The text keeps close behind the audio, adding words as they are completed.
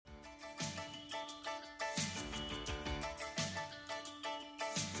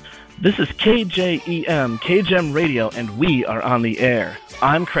This is KJEM Radio, and we are on the air.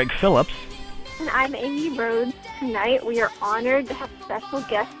 I'm Craig Phillips. And I'm Amy Rhodes. Tonight we are honored to have special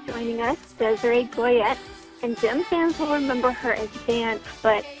guests joining us, Desiree Goyette. And Jem fans will remember her as Danse,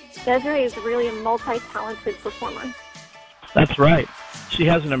 but Desiree is really a multi-talented performer. That's right. She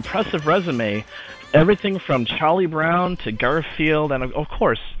has an impressive resume, everything from Charlie Brown to Garfield, and of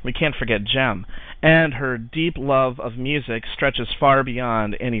course, we can't forget Jem. And her deep love of music stretches far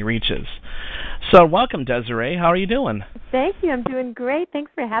beyond any reaches. So welcome, Desiree. How are you doing? Thank you. I'm doing great.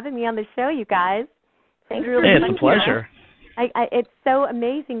 Thanks for having me on the show, you guys. Thanks. It's a pleasure. It's so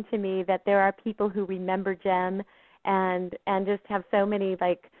amazing to me that there are people who remember Jem and just have so many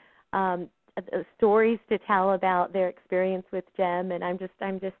stories to tell about their experience with Jem, and I'm just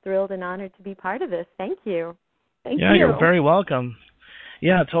thrilled and honored to be part of this. Thank you. Thank you. You're very welcome.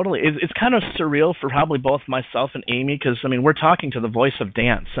 Yeah, totally. It's kind of surreal for probably both myself and Amy because, we're talking to the voice of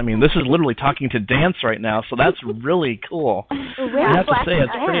Danse. This is literally talking to Danse right now, so that's really cool. I have to say,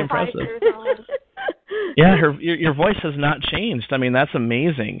 it's pretty impressive. Yeah, your voice has not changed. That's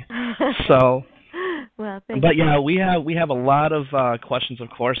amazing. So, well, thank but you. yeah, we have a lot of questions, of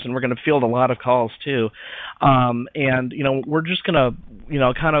course, and we're going to field a lot of calls too. And we're just going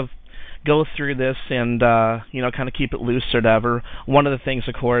to kind of go through this and kind of keep it loose or whatever. One of the things,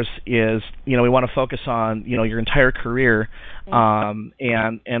 of course, is we want to focus on your entire career, and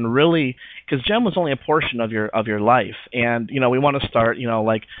really because Jem was only a portion of your life, and we want to start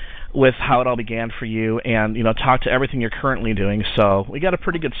with how it all began for you, and talk to everything you're currently doing. So we got a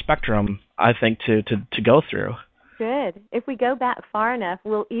pretty good spectrum, I think, to go through. Good. If we go back far enough,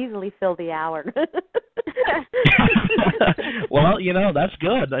 we'll easily fill the hour. Well, that's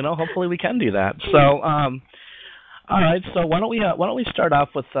good. Hopefully we can do that. So, all right. So why don't we start off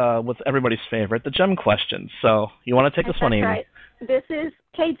with everybody's favorite, the Jem questions. So you want to take this one, Amy? Right. This is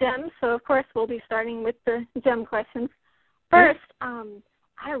K-Jem, so of course we'll be starting with the Jem questions. First, I'm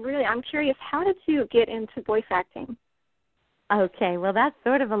curious, how did you get into voice acting? Okay. Well, that's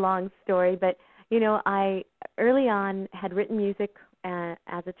sort of a long story, but I early on had written music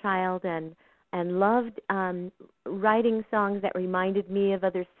as a child and loved writing songs that reminded me of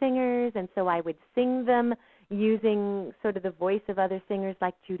other singers, and so I would sing them using sort of the voice of other singers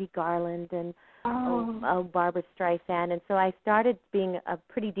like Judy Garland and Barbara Streisand. And so I started being a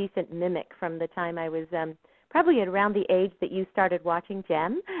pretty decent mimic from the time I was probably at around the age that you started watching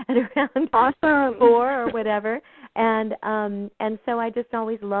Jem, at around Awesome. 4 or whatever. And so I just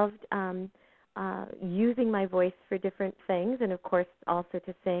always loved using my voice for different things, and of course also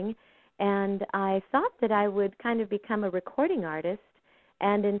to sing. And I thought that I would kind of become a recording artist,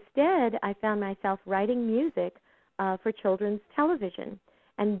 and instead I found myself writing music for children's television.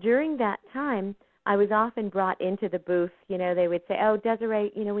 And during that time, I was often brought into the booth. They would say, "Oh,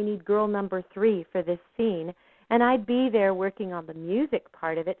 Desiree, we need girl number 3 for this scene." And I'd be there working on the music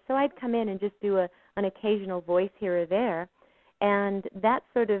part of it, so I'd come in and just do an occasional voice here or there. And that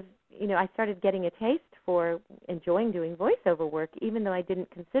sort of, I started getting a taste for enjoying doing voiceover work, even though I didn't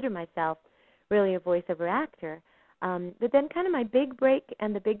consider myself really a voiceover actor. But then kind of my big break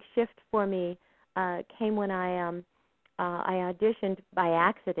and the big shift for me came when I auditioned by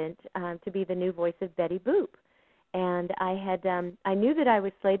accident to be the new voice of Betty Boop. And I knew that I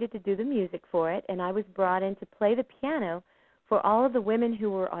was slated to do the music for it, and I was brought in to play the piano for all of the women who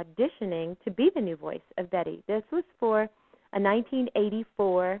were auditioning to be the new voice of Betty. This was for a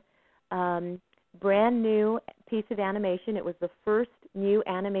 1984 brand new piece of animation. It was the first new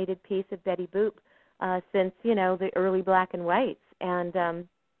animated piece of Betty Boop since the early black and whites, and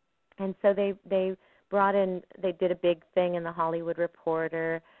so they brought in. They did a big thing in the Hollywood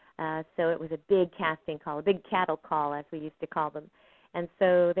Reporter. So it was a big casting call, a big cattle call, as we used to call them. And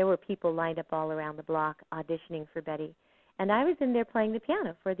so there were people lined up all around the block auditioning for Betty. And I was in there playing the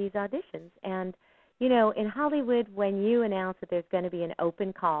piano for these auditions. And, in Hollywood, when you announce that there's going to be an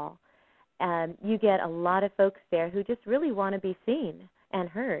open call, you get a lot of folks there who just really want to be seen and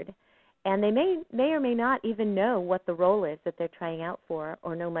heard. And they may or may not even know what the role is that they're trying out for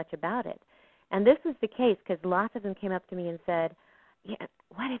or know much about it. And this was the case because lots of them came up to me and said, "Yeah,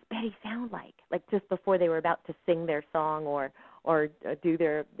 what does Betty sound like?" Like just before they were about to sing their song or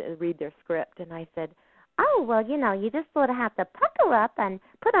read their script. And I said, "Oh, well, you just sort of have to pucker up and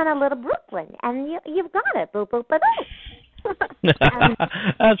put on a little Brooklyn, and you've got it, boop, boop, boop, boop."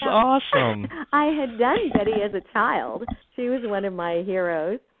 That's awesome. I had done Betty as a child. She was one of my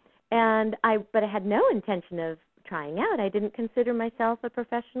heroes, but I had no intention of trying out. I didn't consider myself a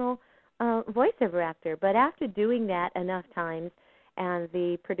professional voiceover actor. But after doing that enough times, and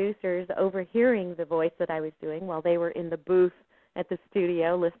the producers overhearing the voice that I was doing while they were in the booth at the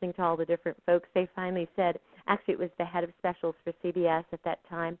studio listening to all the different folks. They finally said, actually it was the head of specials for CBS at that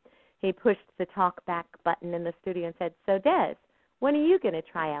time, he pushed the talk back button in the studio and said, "So Des, when are you going to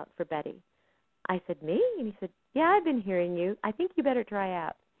try out for Betty?" I said, "Me?" And he said, "Yeah, I've been hearing you. I think you better try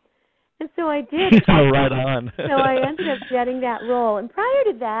out." And so I did. Right on. So I ended up getting that role. And prior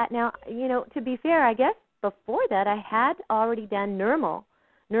to that, now, to be fair, I guess before that I had already done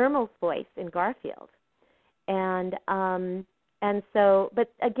Nermal's voice in Garfield. And so,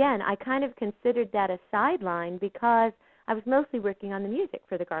 but again, I kind of considered that a sideline because I was mostly working on the music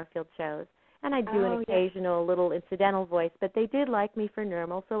for the Garfield shows. And I do an occasional little incidental voice, but they did like me for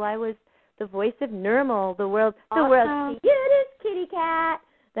Nermal, so I was the voice of Nermal, the world's cutest kitty cat.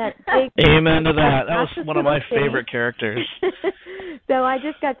 That big Amen to that. That was one of my favorite characters. So I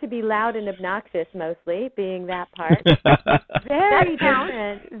just got to be loud and obnoxious mostly, being that part.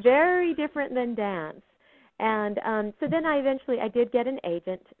 Very different than Danse. And so then I did get an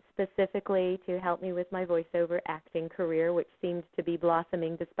agent specifically to help me with my voiceover acting career, which seemed to be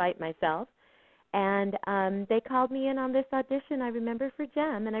blossoming despite myself. And they called me in on this audition, I remember, for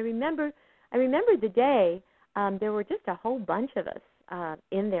Gem. And I remember the day there were just a whole bunch of us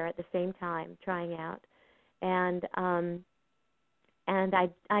in there at the same time trying out, and I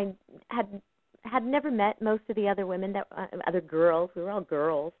had never met most of the other women, other girls. We were all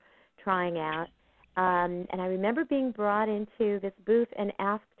girls trying out, and I remember being brought into this booth and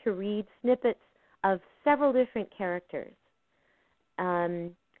asked to read snippets of several different characters,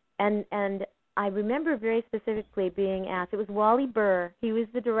 and I remember very specifically being asked. It was Wally Burr. He was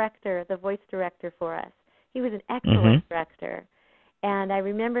the director, the voice director for us. He was an excellent director. And I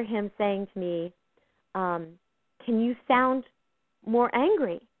remember him saying to me, "Can you sound more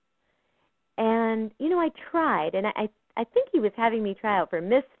angry?" And, I tried. And I think he was having me try out for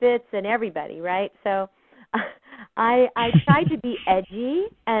Misfits and everybody, right? So I tried to be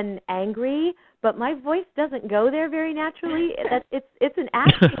edgy and angry, but my voice doesn't go there very naturally. It's an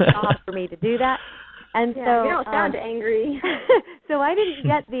acting job for me to do that. And so you don't sound angry. So I didn't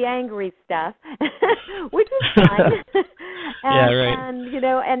get the angry stuff, which is fine.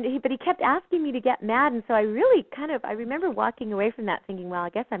 But he kept asking me to get mad, and so I really I remember walking away from that thinking, well, I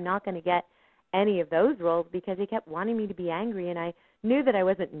guess I'm not going to get any of those roles because he kept wanting me to be angry, and I knew that I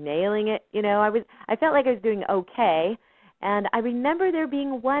wasn't nailing it. I felt like I was doing okay. And I remember there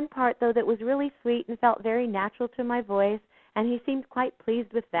being one part, though, that was really sweet and felt very natural to my voice, and he seemed quite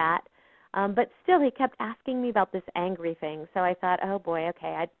pleased with that. But still, he kept asking me about this angry thing. So I thought, oh, boy,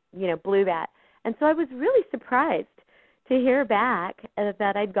 okay, I blew that. And so I was really surprised to hear back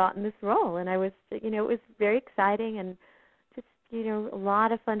that I'd gotten this role. And I was, it was very exciting and just, a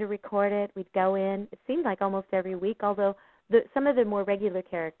lot of fun to record it. We'd go in. It seemed like almost every week, although some of the more regular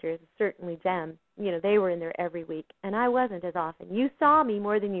characters, certainly Gem, they were in there every week. And I wasn't as often. You saw me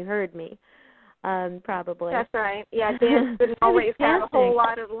more than you heard me. Probably. That's right. Yeah, Danse didn't always have a whole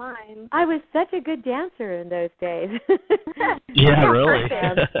lot of lines. I was such a good dancer in those days. Yeah, really.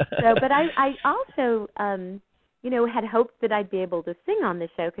 But I also, had hoped that I'd be able to sing on the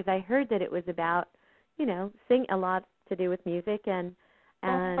show because I heard that it was about, sing a lot to do with music and.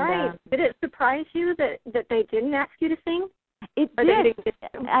 That's right. Did it surprise you that they didn't ask you to sing? It did.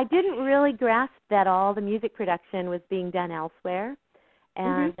 I didn't really grasp that all the music production was being done elsewhere.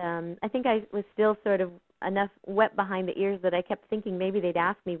 And I think I was still sort of enough wet behind the ears that I kept thinking maybe they'd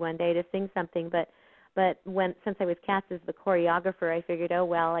ask me one day to sing something. But since I was cast as the choreographer, I figured, oh,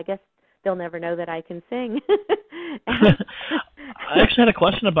 well, I guess they'll never know that I can sing. I actually had a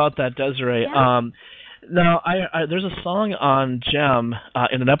question about that, Desiree. Yeah. Now, there's a song on Gem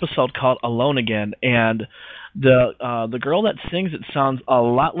in an episode called Alone Again, and the girl that sings it sounds a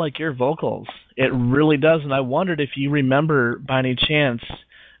lot like your vocals. It really does, and I wondered if you remember by any chance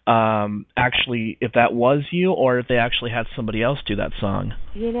actually if that was you or if they actually had somebody else do that song.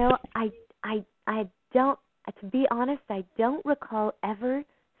 I don't, to be honest, I don't recall ever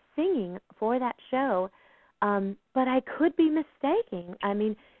singing for that show, but I could be mistaken. I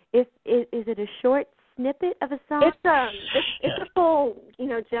mean, is it a short snippet of a song? It's a full,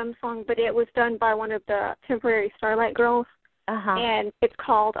 Gem song, but it was done by one of the temporary Starlight Girls, and it's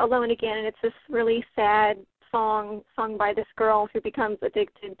called Alone Again, and it's this really sad song sung by this girl who becomes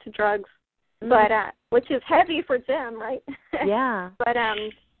addicted to drugs, but which is heavy for Gem, right? Yeah. But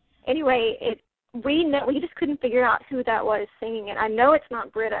anyway, we just couldn't figure out who that was singing it. I know it's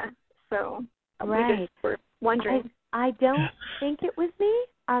not Britta, so we just were wondering. I don't think it was me.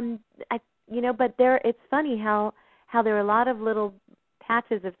 But it's funny how there are a lot of little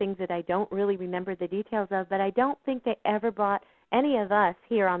patches of things that I don't really remember the details of, but I don't think they ever brought any of us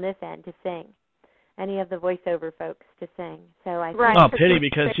here on this end to sing. any of the voiceover folks to sing. So I right. Oh, pity,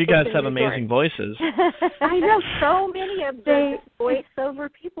 because you guys have amazing voices. I know so many of the voiceover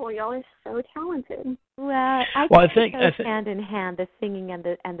people. Y'all are so talented. Well, I think it goes hand in hand, the singing and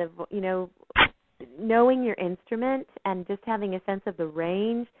the knowing your instrument and just having a sense of the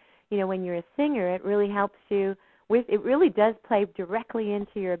range. When you're a singer, it really helps you. It really does play directly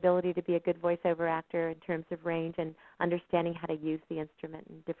into your ability to be a good voiceover actor in terms of range and understanding how to use the instrument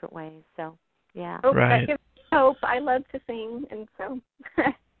in different ways. So, yeah. Oh, right. That gives me hope. I love to sing, and so,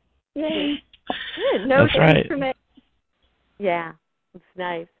 yay. Good. No That's right. instrument. Yeah, it's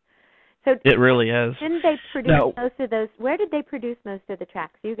nice. So It really is. Didn't they produce most of those? Where did they produce most of the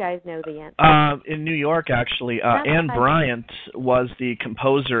tracks? You guys know the answer. In New York, actually. Anne Bryant was the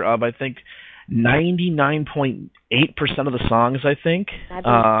composer of, I think, 99.8% of the songs, I think. I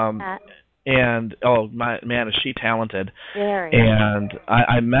believe that. And, man, is she talented. Very. And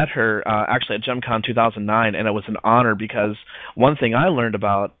I met her actually at GemCon 2009, and it was an honor because one thing I learned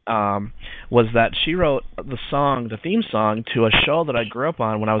about was that she wrote the theme song to a show that I grew up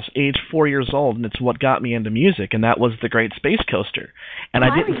on when I was age 4 years old, and it's what got me into music, and that was The Great Space Coaster. And I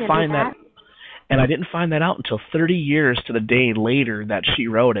didn't find that. And I didn't find that out until 30 years to the day later that she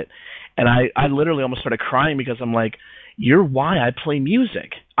wrote it. And I literally almost started crying because I'm like, you're why I play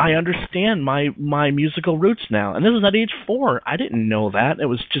music. I understand my musical roots now. And this was at age 4. I didn't know that. It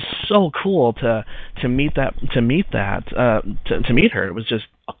was just so cool to meet her. It was just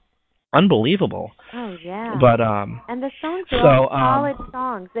unbelievable. Oh yeah. But and the songs are all solid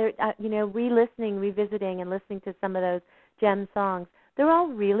songs. They're revisiting and listening to some of those Gem songs. They're all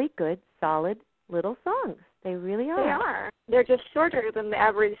really good, solid little songs. They really are. They are. They're just shorter than the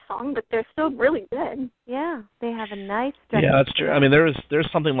average song, but they're still really good. Yeah, they have a nice structure. Yeah, that's true. I mean, there's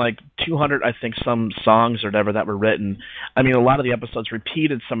something like 200, I think, some songs or whatever that were written. I mean, a lot of the episodes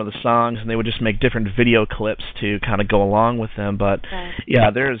repeated some of the songs, and they would just make different video clips to kind of go along with them. But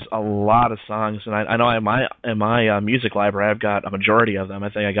yeah, there's a lot of songs, and I know in my music library, I've got a majority of them. I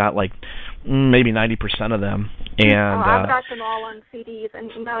think I got like maybe 90% of them. And I've got them all on CDs,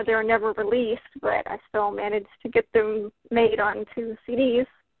 and they were never released, but I still managed to get them made onto CDs.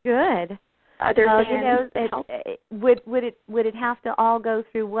 Good. Would it have to all go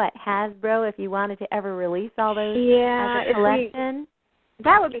through what, Hasbro, if you wanted to ever release all those as a collection?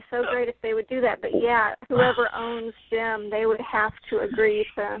 That would be so great if they would do that. But yeah, whoever owns Gem, they would have to agree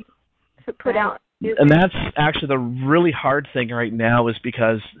to put out music. And that's actually the really hard thing right now, is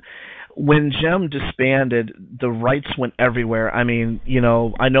because when Gem disbanded, the rights went everywhere. I mean,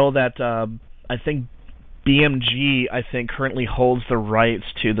 I know that I think BMG, currently holds the rights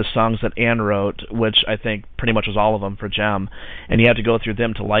to the songs that Anne wrote, which I think pretty much was all of them for Gem, and you had to go through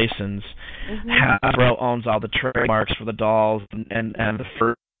them to license. Hasbro owns all the trademarks for the dolls and the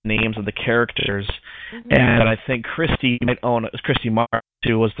first names of the characters, and I think Christy Mark,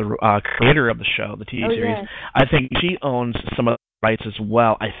 who was the creator of the show, the TV series. Yes. I think she owns some of the rights as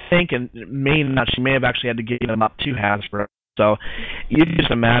well. I think, and she may have actually had to give them up to Hasbro. So you can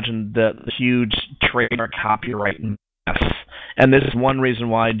just imagine the huge trademark copyright mess. And this is one reason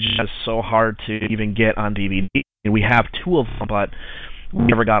why it's so hard to even get on DVD. We have 2 of them, but we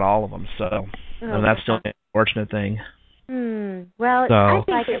never got all of them. So that's still an unfortunate thing. Well, I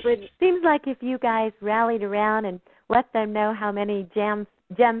think it seems like if you guys rallied around and let them know how many Gem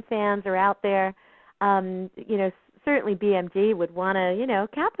fans are out there, certainly BMG would want to,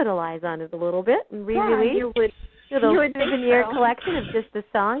 capitalize on it a little bit and re-release. You would. A souvenir collection of just the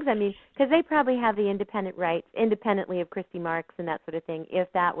songs. I mean, because they probably have the independent rights, independently of Christy Marks and that sort of thing. If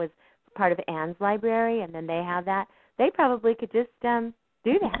that was part of Anne's library, and then they have that, they probably could just do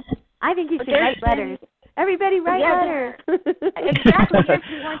that. I think you should write letters. Everybody write letters. Exactly. If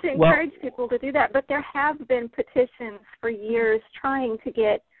you want to encourage people to do that, but there have been petitions for years trying to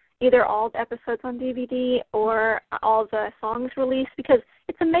get either all the episodes on DVD or all the songs released, because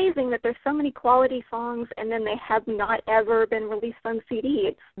it's amazing that there's so many quality songs and then they have not ever been released on CD.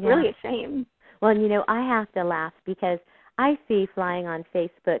 It's really a shame. Well, I have to laugh because I see flying on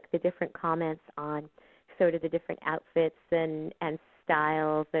Facebook the different comments on sort of the different outfits and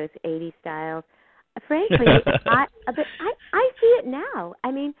styles, those 80s styles. Frankly, I see it now. I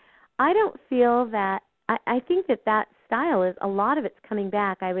mean, I don't feel that. I think that style is, a lot of it's coming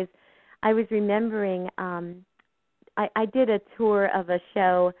back. I was remembering I did a tour of a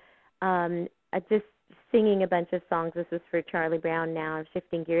show, just singing a bunch of songs. This was for Charlie Brown now. I'm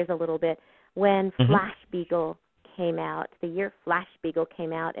shifting gears a little bit. When Flash Beagle came out, the year Flash Beagle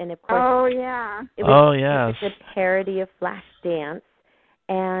came out, and of course, it was a parody of Flash Dance,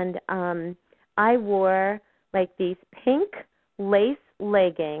 and I wore like these pink lace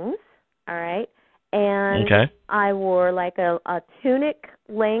leggings, all right, and I wore like a tunic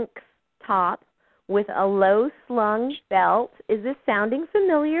length top with a low slung belt. Is this sounding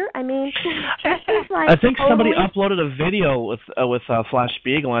familiar? I mean, like I think somebody uploaded a video with Flash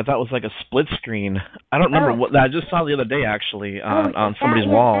Beagle, and I thought it was like a split screen. I don't remember what I just saw the other day actually on somebody's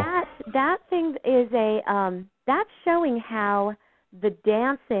wall. That thing is that's showing how the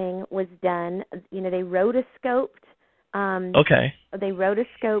dancing was done. You know, they rotoscoped. They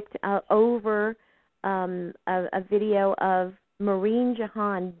rotoscoped over a video of Maureen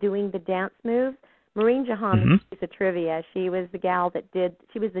Jahan doing the dance moves. Maureen Jahan, is a trivia. She was the gal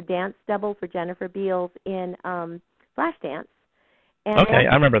she was the dance double for Jennifer Beals in Flashdance. And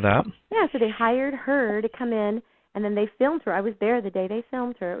I remember that. Yeah, so they hired her to come in, and then they filmed her. I was there the day they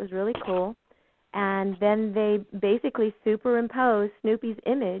filmed her. It was really cool. And then they basically superimposed Snoopy's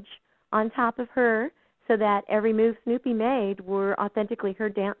image on top of her so that every move Snoopy made were authentically her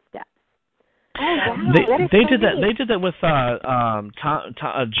dance steps. Oh, wow. They did that. They did that with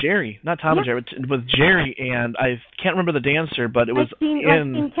Jerry, not Tom and Jerry, but with Jerry, and I can't remember the dancer, but it was Gene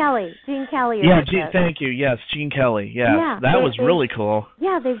Kelly. Gene Kelly. Thank you. Yes, Gene Kelly. Yes, that was really cool.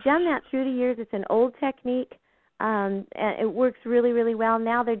 Yeah, they've done that through the years. It's an old technique, and it works really, really well.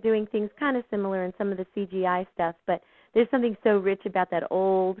 Now they're doing things kind of similar in some of the CGI stuff, but there's something so rich about that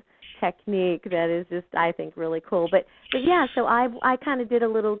old technique that is just, I think, really cool. But yeah, so I kind of did a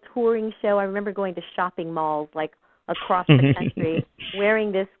little touring show. I remember going to shopping malls like across the country,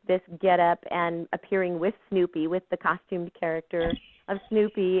 wearing this get-up and appearing with Snoopy, with the costumed character of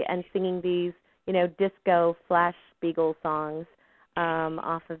Snoopy, and singing these, disco Flash Beagle songs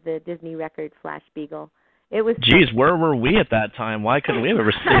off of the Disney record Flash Beagle. It was. Geez, where were we at that time? Why couldn't we have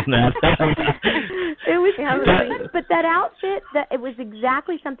ever seen that? It was, but that outfit, it was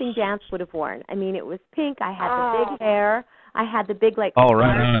exactly something Danse would have worn. I mean, it was pink. I had the big hair. I had the big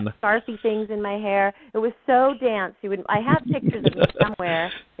scarfy things in my hair. It was so Danse. I have pictures of me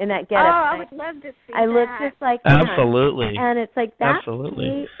somewhere in that getup. I would love to see I look just like Danse. Absolutely. And it's like that.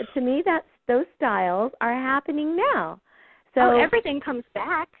 Absolutely. To me, those styles are happening now. So everything comes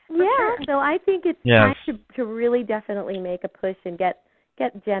back. Sure. So I think it's time to really definitely make a push and get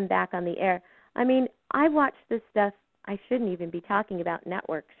Jen back on the air. I mean, I watch this stuff. I shouldn't even be talking about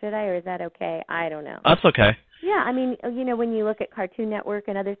network, should I, or is that okay? I don't know. That's okay. Yeah, I mean, when you look at Cartoon Network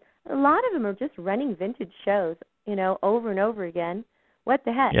and others, a lot of them are just running vintage shows, over and over again. What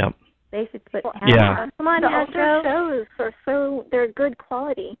the heck? Yep. They should put. Come on, the older shows they're good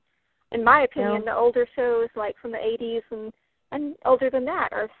quality. In my opinion, the older shows, like from the 80s and older than that,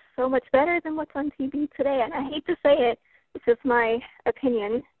 are so much better than what's on TV today. And I hate to say it, it's just my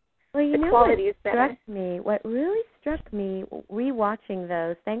opinion. Well, the quality is better. What really struck me rewatching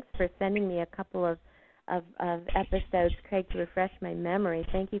those, thanks for sending me a couple of episodes, Craig, to refresh my memory.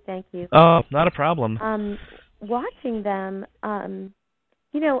 Thank you. Oh, not a problem. Watching them,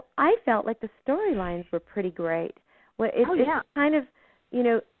 I felt like the storylines were pretty great. It's kind of,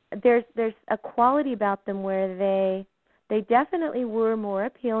 there's a quality about them where they definitely were more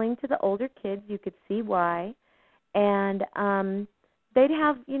appealing to the older kids. You could see why. And they'd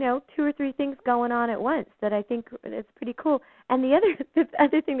have, 2 or 3 things going on at once that I think is pretty cool. And the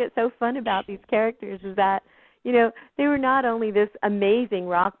other thing that's so fun about these characters is that, they were not only this amazing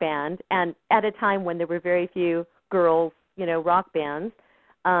rock band, and at a time when there were very few girls, rock bands.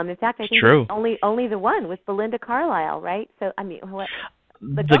 In fact, I think only the one with Belinda Carlisle, right? So, I mean, what?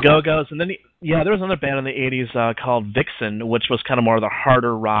 The Go-Go's, and then there was another band in the 80s called Vixen, which was kind of more of the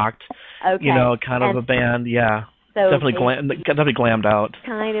harder rocked, kind of a band. Yeah, so definitely glammed out.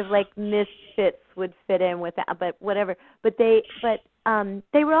 Kind of like Misfits would fit in with that, but whatever. But they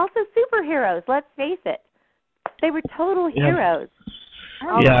were also superheroes. Let's face it, they were total heroes.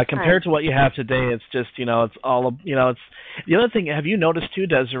 Compared to what you have today, it's just it's all it's the other thing. Have you noticed too,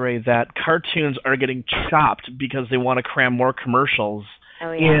 Desiree, that cartoons are getting chopped because they want to cram more commercials?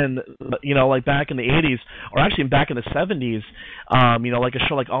 In like back in the 80s, or actually back in the 70s, like a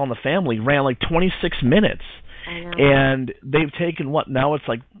show like All in the Family ran like 26 minutes, and they've taken now it's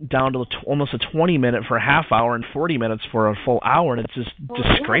like down to almost a 20-minute for a half hour and 40 minutes for a full hour, and it's just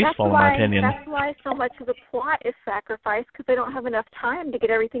disgraceful in my opinion. That's why so much of the plot is sacrificed, because they don't have enough time to get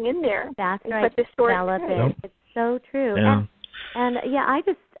everything in there. That's right. Develop it. It's so true. Yeah. And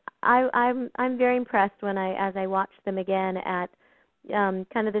I'm very impressed as I watch them again at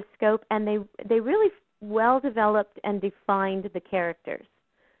kind of the scope, and they really well developed and defined the characters.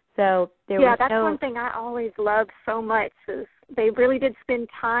 So that's one thing I always loved so much is they really did spend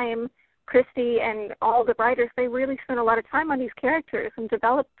time Christy and all the writers, they really spent a lot of time on these characters and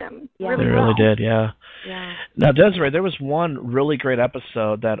developed them really They well. really did, yeah. Yeah. Now, Desiree, there was one really great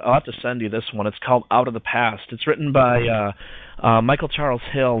episode that I'll have to send you this one. It's called Out of the Past. It's written by Michael Charles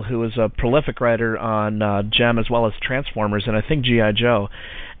Hill, who is a prolific writer on Gem as well as Transformers and I think G.I. Joe.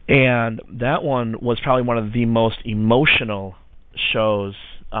 And that one was probably one of the most emotional shows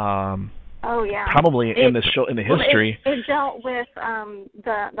Oh yeah, probably in the show in the history. It dealt with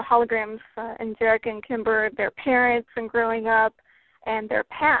the holograms and Jarek and Kimber, their parents and growing up, and their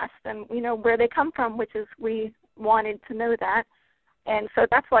past, and where they come from, which is we wanted to know that, and so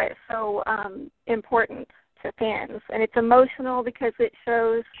that's why it's so important to fans, and it's emotional because it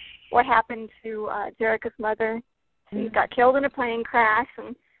shows what happened to Jareka's mother. She got killed in a plane crash,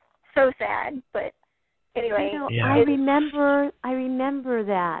 and so sad, but. Anyway, I remember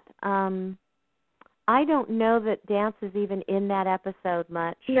that. I don't know that Danse is even in that episode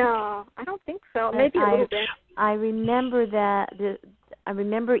much. No, I don't think so. Maybe a little bit. I remember that. I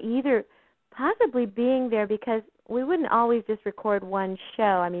remember either possibly being there because we wouldn't always just record one show.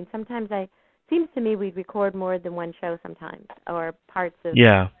 I mean, sometimes seems to me we'd record more than one show sometimes, or parts of.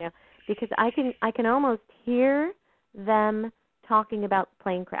 Yeah. Because I can almost hear them talking about the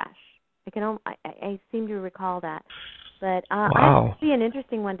plane crash. I seem to recall that, but wow. It'd be an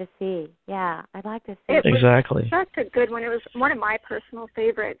interesting one to see. Yeah, I'd like to see. Exactly. Such a good one. It was one of my personal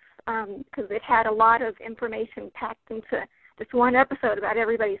favorites because it had a lot of information packed into this one episode about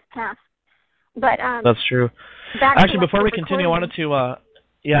everybody's past. But that's true. Actually, before we continue, I wanted to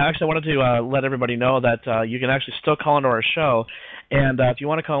let everybody know that you can actually still call into our show, and if you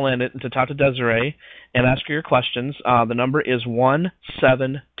want to call in to talk to Desiree and ask her your questions, the number is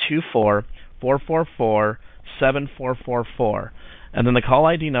 1-724-444-7444, and then the call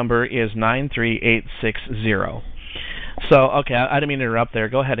ID number is 93860. So, okay, I didn't mean to interrupt there.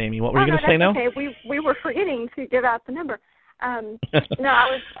 Go ahead, Amy. What were you going to say now? Okay, we were forgetting to give out the number. No,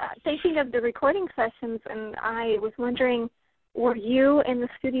 I was thinking of the recording sessions, and I was wondering, were you in the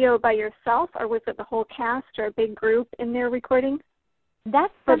studio by yourself, or was it the whole cast or a big group in there recording?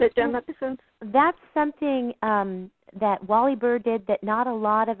 That's for the Gem episodes? That's something that Wally Burr did that not a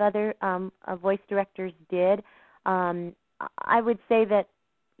lot of other voice directors did. I would say that,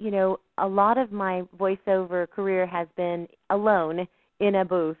 a lot of my voiceover career has been alone in a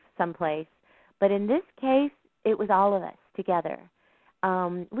booth someplace. But in this case, it was all of us together.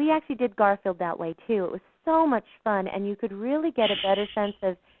 We actually did Garfield that way, too. It was so much fun, and you could really get a better sense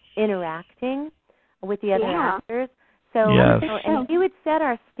of interacting with the other actors. So, and he would set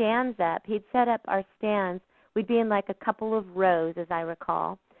our stands up. He'd set up our stands. We'd be in like a couple of rows, as I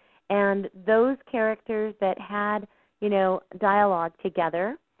recall. And those characters that had, dialogue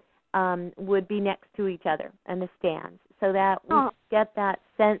together would be next to each other in the stands, so that we get that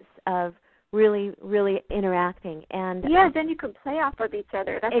sense of really, really interacting. And then you could play off of each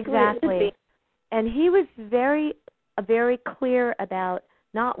other. That's exactly. And he was very, very clear about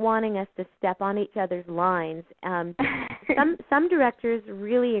not wanting us to step on each other's lines. Some directors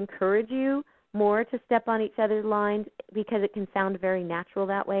really encourage you more to step on each other's lines because it can sound very natural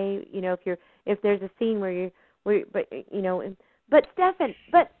that way. If there's a scene where but Stefan,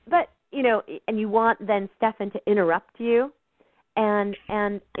 but and you want then Stefan to interrupt you, and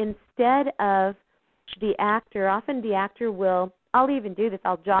instead of the actor, often the actor will. I'll even do this.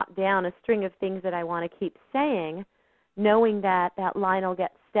 I'll jot down a string of things that I want to keep saying, knowing that that line will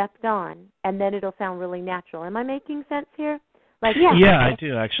get stepped on, and then it'll sound really natural. Am I making sense here? Yeah, I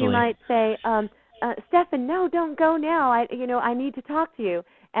do actually. You might say, Stefan, no, don't go now. I need to talk to you.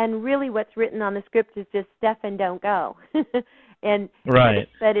 And really, what's written on the script is just Stefan, don't go. and right.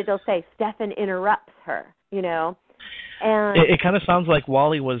 But it'll say Stefan interrupts her. And it kind of sounds like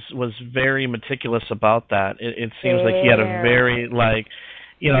Wally was very meticulous about that. It seems like he had a very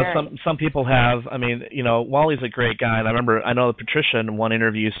some people have. I mean, Wally's a great guy, and I know that Patricia in one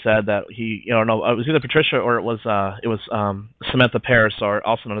interview said that he, it was either Patricia or it was Samantha Paris, or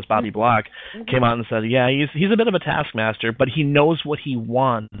also known as Bobby Block, came out and said, yeah, he's a bit of a taskmaster, but he knows what he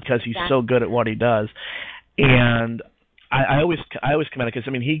wants because he's so good at what he does, and I always commend it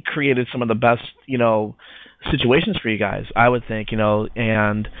because he created some of the best situations for you guys, I would think,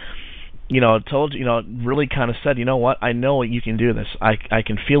 and told really kind of said, what, I know you can do this. I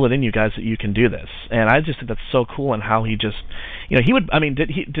can feel it in you guys that you can do this, and I just think that's so cool. And how he just, he would. Did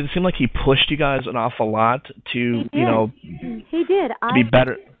it seem like he pushed you guys an awful lot to, he did to be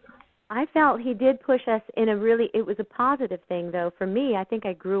better? I felt he did push us in it was a positive thing though. For me, I think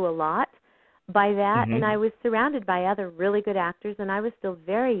I grew a lot by that, and I was surrounded by other really good actors, and I was still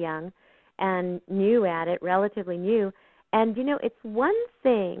very young and new at it, relatively new. And it's one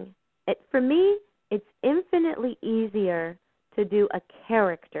thing for me, it's infinitely easier to do a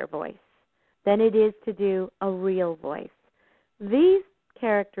character voice than it is to do a real voice. These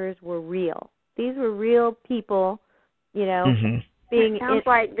characters were real. These were real people, Mm-hmm. being. It sounds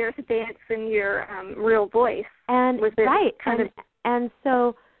like there's a dance in your real voice. And Was it right, kind of and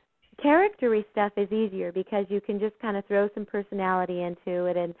so character-y stuff is easier because you can just kind of throw some personality into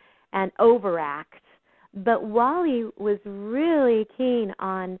it and overact. But Wally was really keen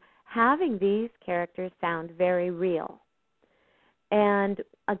on having these characters sound very real. And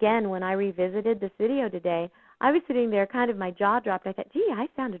again, when I revisited this video today, I was sitting there, kind of my jaw dropped. I thought, "Gee, I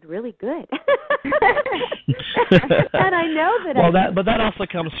sounded really good." And I know that. But that also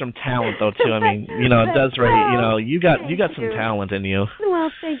comes from talent, though, too. I mean, Desiree, you got some talent in you.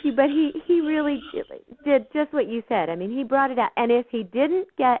 Well, thank you. But he really did just what you said. I mean, he brought it out. And if he didn't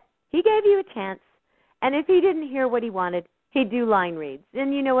he gave you a chance. And if he didn't hear what he wanted, he'd do line reads.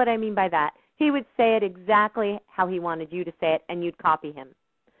 And you know what I mean by that. He would say it exactly how he wanted you to say it, and you'd copy him.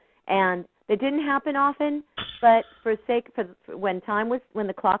 And it didn't happen often, but for when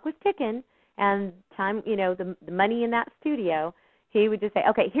the clock was ticking and time, the money in that studio, he would just say,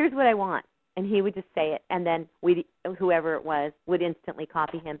 "Okay, here's what I want," and he would just say it, and then whoever it was would instantly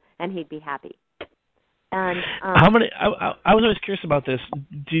copy him, and he'd be happy. And how many? I was always curious about this.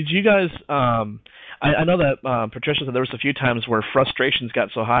 Did you guys? I know that Patricia said there was a few times where frustrations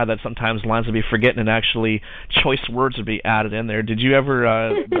got so high that sometimes lines would be forgotten and actually choice words would be added in there. Did you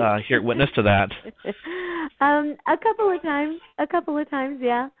ever witness to that? A couple of times,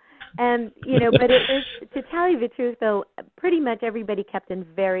 yeah. And but it was, to tell you the truth, though, pretty much everybody kept in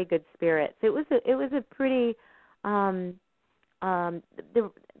very good spirits. It was a pretty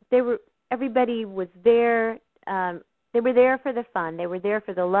everybody was there. They were there for the fun. They were there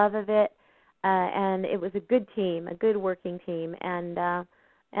for the love of it, and it was a good team, a good working team. And I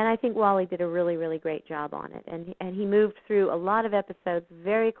think Wally did a really, really great job on it. And he moved through a lot of episodes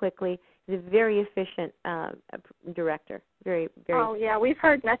very quickly. He's a very efficient director. Very, very. Oh yeah, we've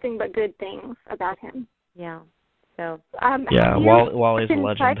heard nothing but good things about him. Yeah. So. Wally's a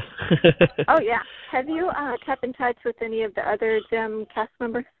legend. Oh yeah. Have you kept in touch with any of the other Gem cast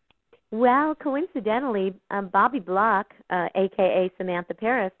members? Well, coincidentally, Bobby Block, a.k.a. Samantha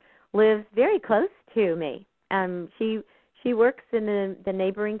Paris, lives very close to me. She works in the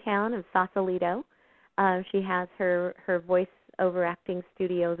neighboring town of Sausalito. She has her voice-over acting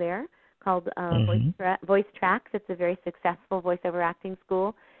studio there called Voice Tracks. It's a very successful voice-over acting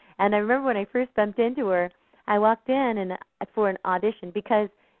school. And I remember when I first bumped into her, I walked in and for an audition because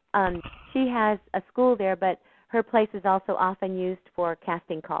she has a school there, but her place is also often used for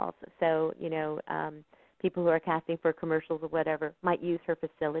casting calls. So, people who are casting for commercials or whatever might use her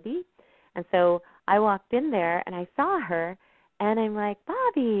facility. And so I walked in there and I saw her and I'm like,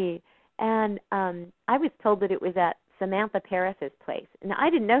 "Bobby." And I was told that it was at Samantha Paris's place. Now, I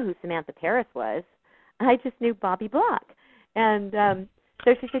didn't know who Samantha Paris was. I just knew Bobby Block. And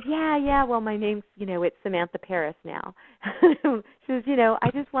so she said, yeah, well, my name's, it's Samantha Paris now. She says,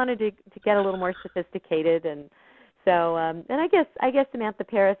 I just wanted to get a little more sophisticated. And so, and I guess Samantha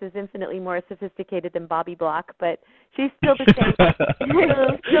Paris is infinitely more sophisticated than Bobby Block, but she's still the same,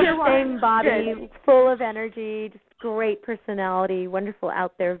 same Bobby, full of energy, just great personality, wonderful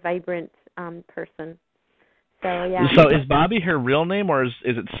out there, vibrant person. So, yeah. So is Bobby her real name, or is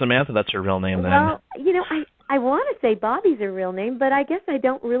it Samantha that's her real name then? Well, I want to say Bobby's her real name, but I guess I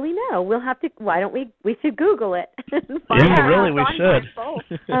don't really know. We'll have to. Why don't we should Google it. We should.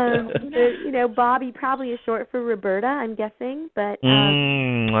 Bobby probably is short for Roberta, I'm guessing, but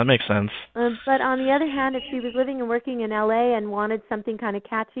that makes sense. But on the other hand, if she was living and working in LA and wanted something kind of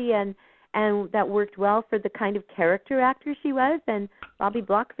catchy and that worked well for the kind of character actor she was, then Bobby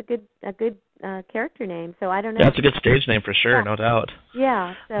Block's a good character name. So I don't know. Yeah, that's a good stage name for sure, no doubt.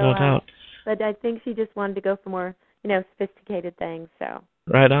 Yeah, so, no doubt. But I think she just wanted to go for more, sophisticated things. So.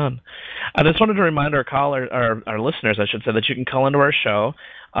 Right on. I just wanted to remind our listeners, I should say, that you can call into our show.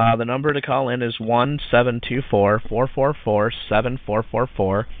 The number to call in is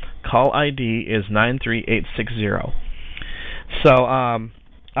 1-724-444-7444. Call ID is 93860. So,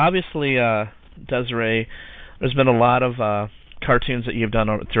 obviously, Desiree, there's been a lot of cartoons that you've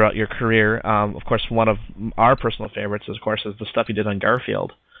done throughout your career. Of course, one of our personal favorites, is the stuff you did on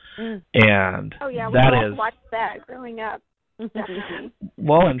Garfield. And we watched that growing up.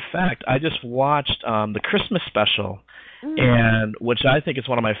 Well, in fact, I just watched the Christmas special, and which I think is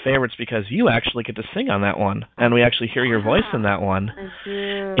one of my favorites because you actually get to sing on that one, and we actually hear your voice in that one.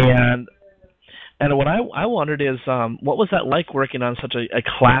 And what I wondered is, what was that like working on such a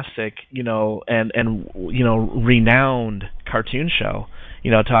classic, and renowned cartoon show?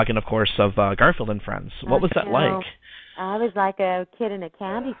 talking, of course, of Garfield and Friends. What was that like? I was like a kid in a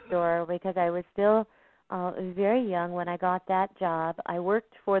candy store because I was still very young when I got that job. I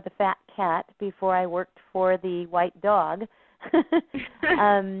worked for the fat cat before I worked for the white dog.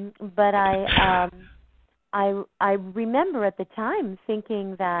 But I remember at the time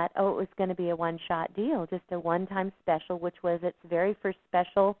thinking that, it was going to be a one-shot deal, just a one-time special, which was its very first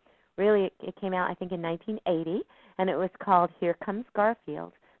special. Really, it came out, I think, in 1980, and it was called Here Comes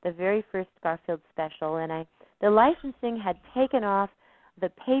Garfield, the very first Garfield special. And the licensing had taken off. The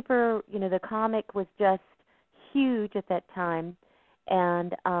paper, the comic was just huge at that time.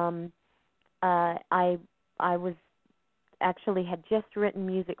 And I was actually had just written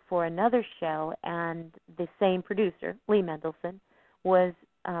music for another show, and the same producer, Lee Mendelson, was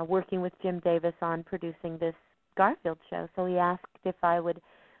working with Jim Davis on producing this Garfield show. So he asked if I would,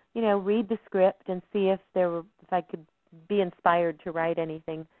 read the script and see if I could be inspired to write any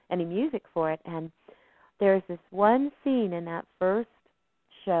music for it. And there's this one scene in that first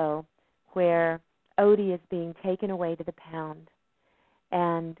show where Odie is being taken away to the pound,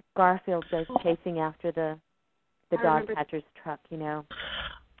 and Garfield goes chasing after the dog catcher's truck, And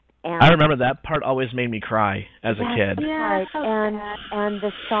I remember that part always made me cry as a kid. Yeah, and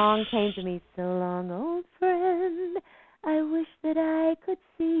the song came to me, so long, old friend, I wish that I could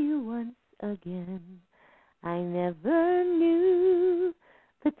see you once again. I never knew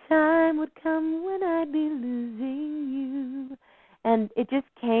the time would come when I'd be losing you. And it just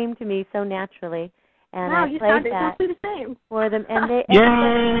came to me so naturally. And wow, I you played sound that exactly the same for them, and they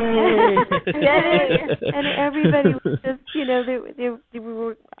Yay! and everybody was just, they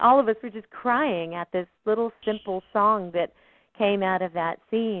were, all of us were just crying at this little simple song that came out of that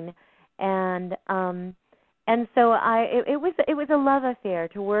scene, and so it was a love affair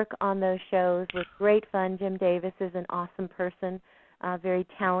to work on those shows. It was great fun. Jim Davis is an awesome person, very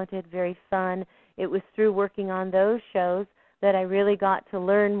talented, very fun. It was through working on those shows that I really got to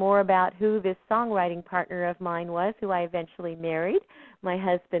learn more about who this songwriting partner of mine was, who I eventually married, my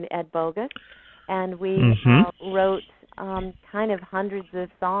husband, Ed Bogas. And we wrote kind of hundreds of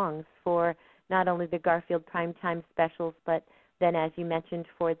songs for not only the Garfield primetime specials, but then, as you mentioned,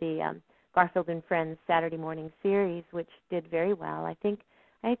 for the Garfield and Friends Saturday morning series, which did very well. I think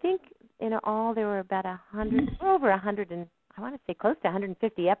in all there were about 100, and I want to say close to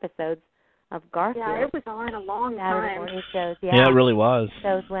 150 episodes of Garfield. Yeah, it was on a long Saturday time. morning shows. Yeah, it really was.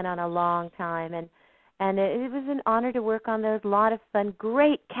 Shows went on a long time, and it was an honor to work on those. A lot of fun.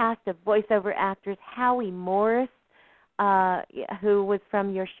 Great cast of voiceover actors. Howie Morris, who was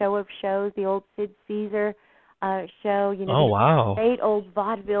from your Show of Shows, the old Sid Caesar show. Oh, wow. Great old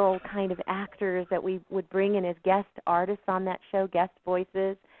vaudeville kind of actors that we would bring in as guest artists on that show, guest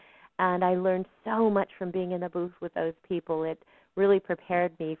voices. And I learned so much from being in the booth with those people. It really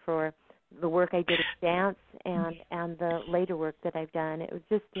prepared me for the work I did at Danse and the later work that I've done. It was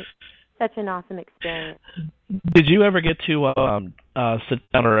just such an awesome experience. Did you ever get to sit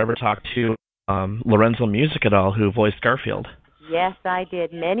down or ever talk to Lorenzo Music at all, who voiced Garfield? Yes, I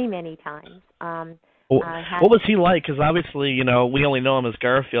did many, many times. What was he like? Because obviously, we only know him as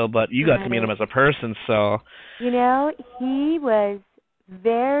Garfield, but you got to meet him as a person, so. He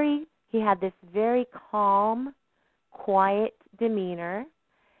had this very calm, quiet demeanor.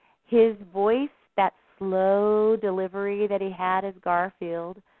 His voice, that slow delivery that he had as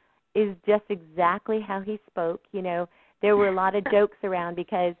Garfield, is just exactly how he spoke. There were a lot of jokes around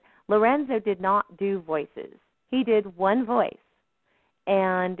because Lorenzo did not do voices. He did one voice,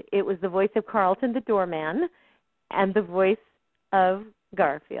 and it was the voice of Carlton the doorman and the voice of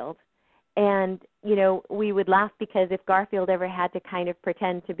Garfield. And, we would laugh because if Garfield ever had to kind of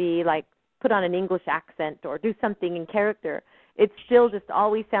pretend to be like, put on an English accent or do something in character, it still just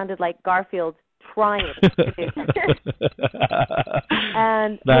always sounded like Garfield trying to do something.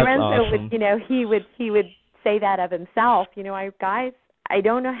 And that's Lorenzo awesome. he would say that of himself. I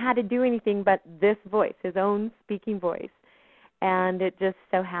don't know how to do anything but this voice, his own speaking voice. And it just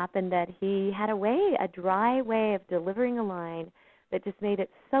so happened that he had a dry way of delivering a line that just made it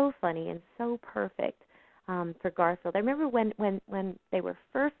so funny and so perfect for Garfield. I remember when they were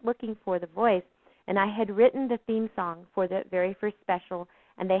first looking for the voice, and I had written the theme song for the very first special,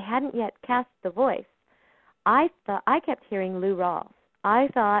 and they hadn't yet cast the voice. I kept hearing Lou Rawls. I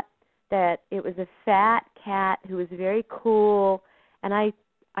thought that it was a fat cat who was very cool, and I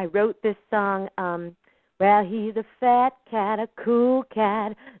wrote this song, well, he's a fat cat, a cool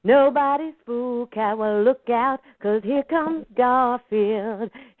cat, nobody's fool cat. Well, look out, 'cause here comes Garfield.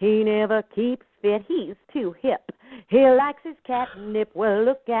 He never keeps fit, he's too hip He likes his catnip, well,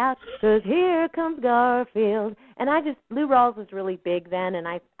 look out, 'cause here comes Garfield. And Lou Rawls was really big then, and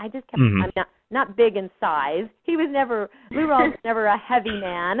I just kept, I'm not big in size. Lou Rawls was never a heavy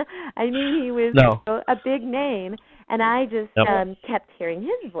man. I mean, he was a big name, and I just kept hearing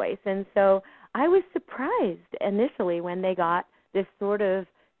his voice. And so I was surprised initially when they got this sort of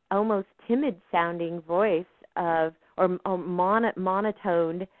almost timid-sounding voice or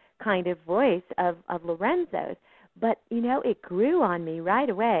monotoned kind of voice of Lorenzo's. But, it grew on me right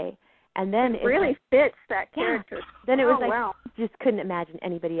away. And then it really fits that character. Yeah. Then it was just couldn't imagine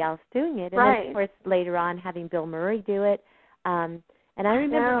anybody else doing it. And then, of course, later on having Bill Murray do it. And I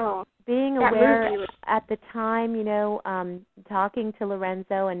remember being aware at the time, talking to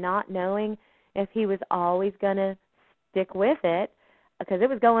Lorenzo and not knowing if he was always going to stick with it, because it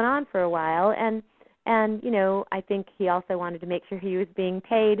was going on for a while. And I think he also wanted to make sure he was being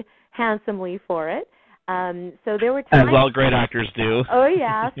paid handsomely for it. So there were times, as all great actors do. Oh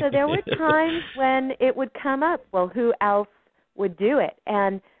yeah. So there were times when it would come up. Well, who else would do it?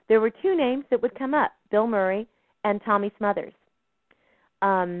 And there were two names that would come up: Bill Murray and Tommy Smothers.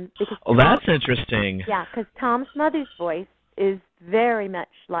 That's interesting. Yeah, because Tom Smothers' voice is very much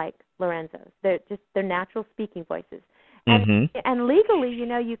like Lorenzo's. They're just their natural speaking voices. And legally,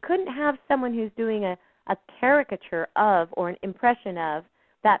 you couldn't have someone who's doing a caricature of or an impression of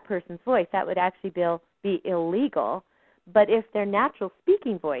that person's voice. That would actually be illegal. But if their natural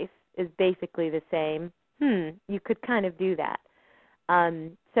speaking voice is basically the same, you could kind of do that.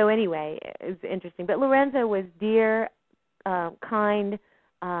 So anyway, it was interesting. But Lorenzo was dear, kind,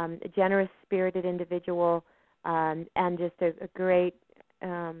 a generous-spirited individual, and just a great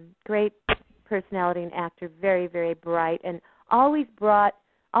personality and actor, very, very bright, and always brought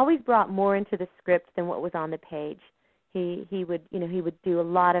more into the script than what was on the page. He would do a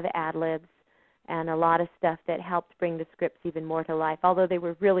lot of ad-libs and a lot of stuff that helped bring the scripts even more to life, although they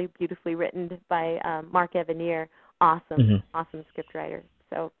were really beautifully written by Mark Evanier, awesome script writer,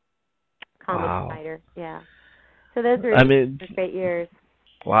 so comedy writer, yeah. So those were great years.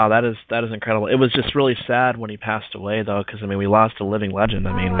 Wow, that is incredible. It was just really sad when he passed away, though, because, we lost a living legend.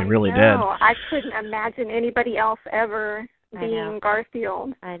 We really did. I couldn't imagine anybody else ever being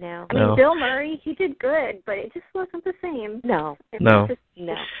Garfield. I know. Bill Murray, he did good, but it just wasn't the same. No. And it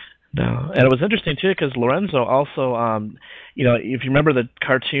was interesting, too, because Lorenzo also, if you remember the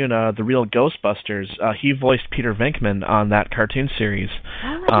cartoon, The Real Ghostbusters, he voiced Peter Venkman on that cartoon series.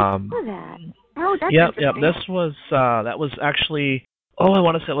 Oh, I didn't know that. Oh, that's interesting. Yep, that was actually... I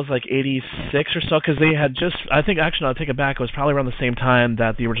want to say it was like 86 or so, because they had just, I think, actually, I'll take it back, it was probably around the same time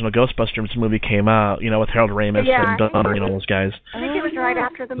that the original Ghostbusters movie came out, with Harold Ramis and Don and all those guys. I think it was right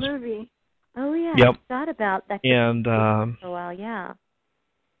after the movie. Oh, yeah. Yep. I forgot about that. And, for a while, yeah.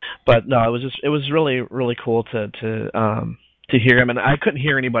 But, no, it was really, really cool to hear him, and I couldn't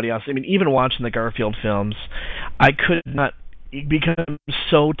hear anybody else. Even watching the Garfield films, I could not become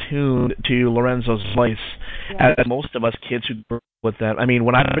so tuned to Lorenzo's voice as most of us kids who grew up with that.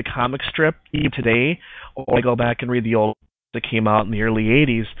 When I read a comic strip today, or I go back and read the old that came out in the early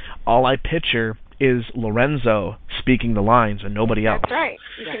 80s, all I picture is Lorenzo speaking the lines and nobody else. That's right.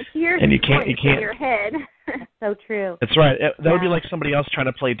 You can hear and you can't in your head. That's so true. That's right. That would be like somebody else trying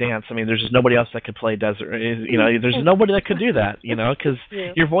to play Danse. There's just nobody else that could play Desiree. There's nobody that could do that, because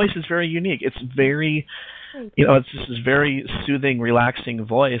your voice is very unique. It's very... it's just this very soothing, relaxing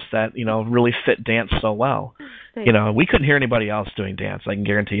voice that, really fit Danse so well. We couldn't hear anybody else doing Danse. I can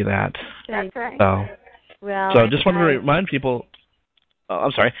guarantee you that. That's right. So just wanted to remind people...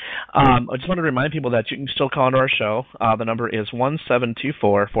 I'm sorry. I just wanted to remind people that you can still call into our show. The number is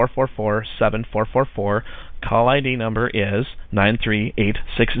 1-724-444-7444. Call ID number is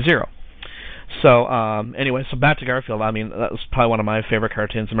 93860. So anyway, so back to Garfield. That was probably one of my favorite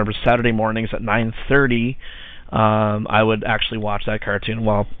cartoons. I remember Saturday mornings at 9:30. I would actually watch that cartoon.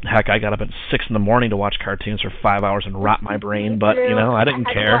 Well, heck, I got up at 6 in the morning to watch cartoons for 5 hours and rot my brain. But I didn't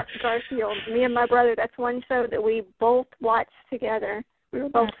care. I watched Garfield. Me and my brother. That's one show that we both watched together. We were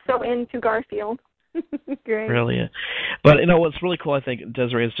both so into Garfield. Great. Really, but what's really cool, I think,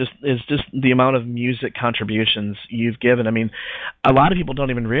 Desiree, is just the amount of music contributions you've given. A lot of people don't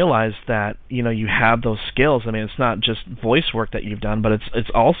even realize that you have those skills. It's not just voice work that you've done, but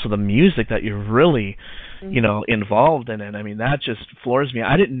it's also the music that you're really involved in it. That just floors me.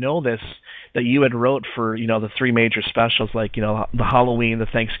 I didn't know this, that you had wrote for the three major specials, like the Halloween, the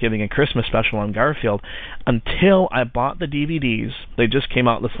Thanksgiving, and Christmas special on Garfield, until I bought the DVDs. They just came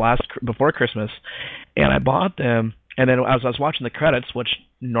out before Christmas. And I bought them, And then as I was watching the credits, which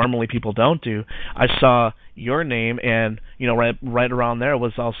normally people don't do, I saw your name, and right around there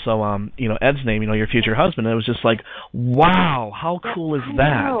was also Ed's name, your future husband. And it was just like, wow, how cool is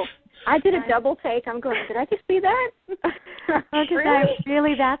that? I did a double take. I'm going, did I just see that?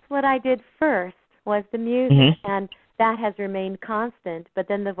 Really, that's what I did first, was the music, and that has remained constant. But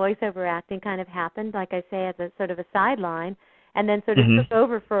then the voiceover acting kind of happened, like I say, as a sort of a sideline, and then sort of took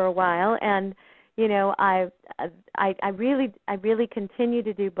over for a while. And I really continue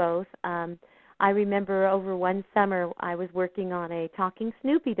to do both. I remember over one summer I was working on a talking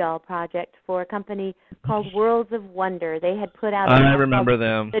Snoopy doll project for a company called Worlds of Wonder. They had put out I remember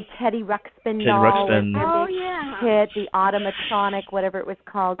them. The Teddy Ruxpin doll. Hit the automatronic, whatever it was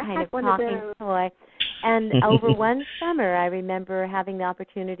called, kind of talking toy. And over one summer I remember having the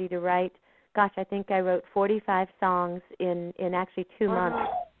opportunity to write, I think I wrote 45 songs in actually 2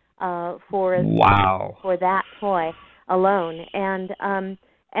 months. For that toy alone,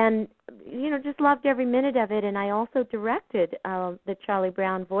 and just loved every minute of it. And I also directed the Charlie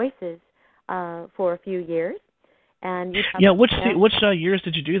Brown voices for a few years. And which years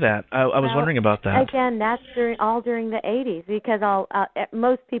did you do that? I was wondering about that. Again, that's during the 80s, because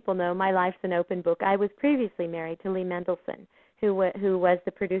most people know my life's an open book. I was previously married to Lee Mendelson, who was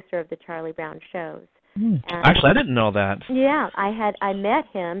the producer of the Charlie Brown shows. Actually, I didn't know that. Yeah, I met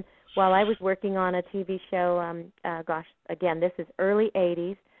him while I was working on a TV show. Again, this is early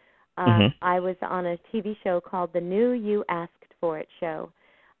 80s. I was on a TV show called The New You Asked For It show.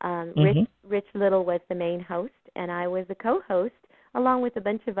 Rich Little was the main host, and I was the co-host, along with a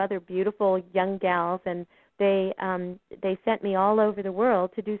bunch of other beautiful young gals, and they sent me all over the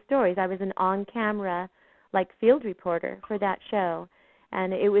world to do stories. I was an on-camera, field reporter for that show.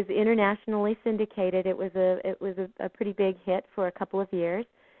 And it was internationally syndicated. It was a pretty big hit for a couple of years.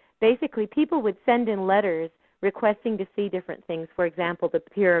 Basically, people would send in letters requesting to see different things. For example, the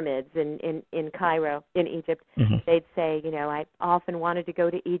pyramids in Cairo, in Egypt. They'd say, I often wanted to go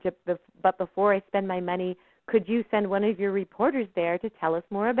to Egypt, but before I spend my money, could you send one of your reporters there to tell us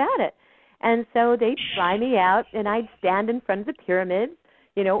more about it? And so they'd fly me out, and I'd stand in front of the pyramids,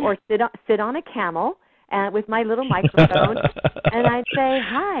 or sit on a camel, with my little microphone, and I'd say,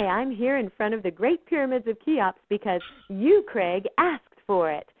 hi, I'm here in front of the Great Pyramids of Cheops because you, Craig, asked for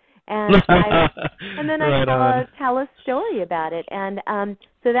it. And then I'd tell a story about it. And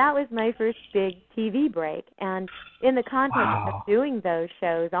so that was my first big TV break. And in the context of doing those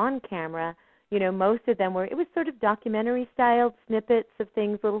shows on camera, most of them it was sort of documentary-styled snippets of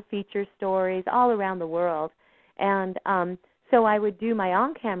things, little feature stories all around the world. And so I would do my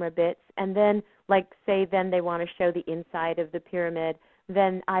on-camera bits, and then then they want to show the inside of the pyramid,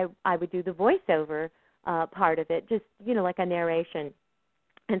 then I would do the voiceover part of it, just, like a narration.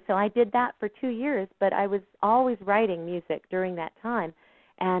 And so I did that for 2 years, but I was always writing music during that time.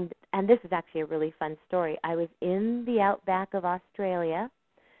 And this is actually a really fun story. I was in the outback of Australia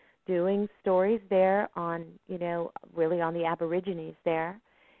doing stories there on, really on the Aborigines there.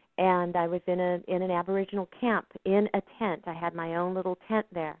 And I was in an Aboriginal camp in a tent. I had my own little tent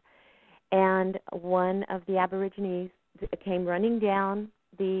there. And one of the Aborigines came running down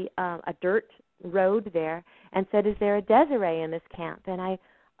a dirt road there and said, is there a Desiree in this camp? And I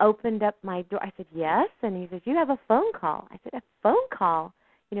opened up my door. I said, yes. And he says, you have a phone call. I said, a phone call?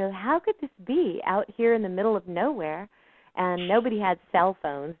 How could this be out here in the middle of nowhere? And nobody had cell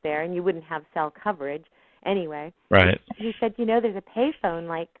phones there, and you wouldn't have cell coverage anyway. Right. He said, there's a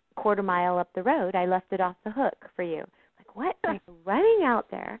payphone quarter mile up the road. I left it off the hook for you. What? I'm running out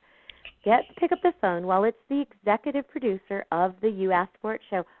there. Pick up the phone. Well, it's the executive producer of the You Asked For It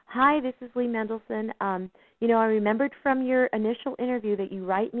show. Hi, this is Lee Mendelson. I remembered from your initial interview that you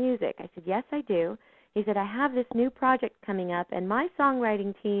write music. I said, yes, I do. He said, I have this new project coming up, and my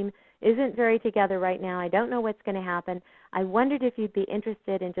songwriting team isn't very together right now. I don't know what's going to happen. I wondered if you'd be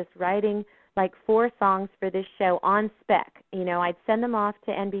interested in just writing 4 songs for this show on spec. I'd send them off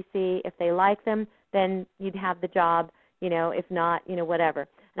to NBC. If they like them, then you'd have the job. If not, whatever.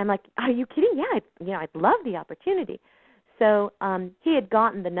 And I'm like, are you kidding? Yeah, I'd love the opportunity. So he had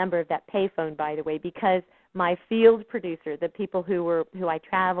gotten the number of that payphone, by the way, because my field producer, the people who I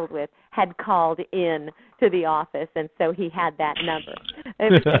traveled with, had called in to the office, and so he had that number.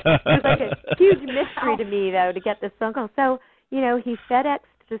 It was like a huge mystery to me, though, to get this phone call. So, he FedExed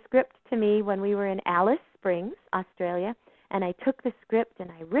the script to me when we were in Alice Springs, Australia, and I took the script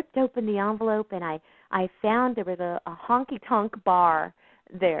and I ripped open the envelope, and I found there was a honky-tonk bar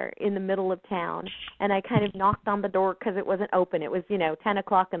there in the middle of town, and I kind of knocked on the door because it wasn't open. It was 10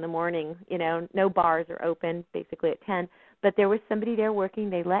 o'clock in the morning. No bars are open basically at 10, but there was somebody there working.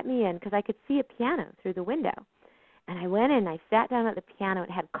 They let me in because I could see a piano through the window, And I went in and I sat down at the piano. It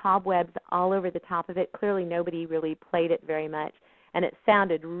had cobwebs all over the top of it. Clearly nobody really played it very much, and it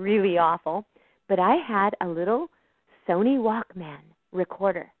sounded really awful. But I had a little Sony Walkman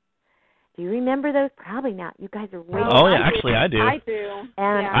recorder. Do you remember those? Probably not. You guys are way Oh, yeah, actually I do. I do.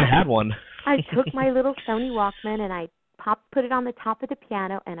 And I had one. I took my little Sony Walkman and I put it on the top of the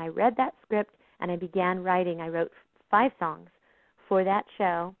piano, and I read that script, and I began writing. I wrote 5 songs for that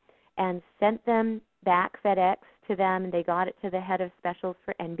show and sent them back FedEx to them, and they got it to the head of specials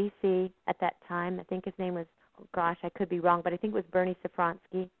for NBC at that time. I think his name was, oh gosh, I could be wrong, but I think it was Bernie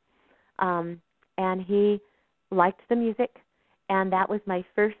Safransky. And he liked the music, and that was my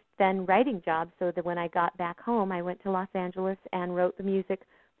first then writing job, so that when I got back home, I went to Los Angeles and wrote the music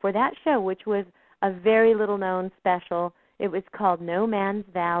for that show, which was a very little-known special. It was called No Man's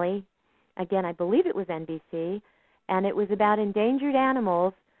Valley. Again, I believe it was NBC, and it was about endangered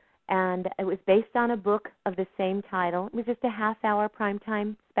animals, and it was based on a book of the same title. It was just a half-hour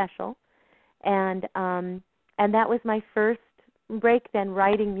primetime special, and that was my first break then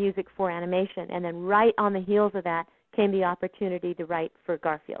writing music for animation, and then right on the heels of that came the opportunity to write for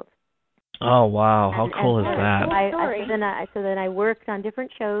Garfield. Oh, wow. How cool is that? So then I worked on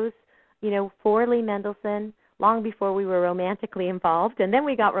different shows, for Lee Mendelson, long before we were romantically involved, and then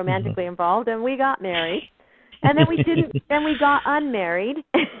we got romantically involved, and we got married. And then we didn't. Then we got unmarried.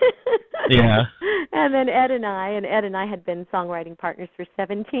 Yeah. And then Ed and I had been songwriting partners for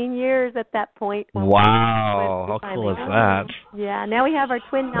 17 years at that point. Wow, how cool is that? Yeah. Now we have our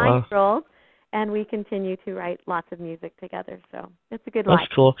twin 9-year-olds, and we continue to write lots of music together. So it's a good life.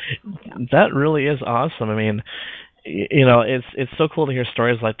 That's cool. Yeah. That really is awesome. I mean, it's so cool to hear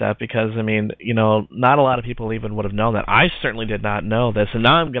stories like that because, I mean, not a lot of people even would have known that. I certainly did not know this, and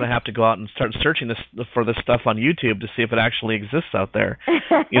now I'm going to have to go out and start searching for this stuff on YouTube to see if it actually exists out there.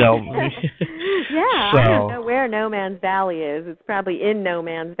 Yeah, So, I don't know where No Man's Valley is. It's probably in No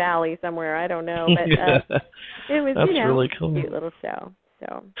Man's Valley somewhere. I don't know, but it was, that's really cool. A cute little show.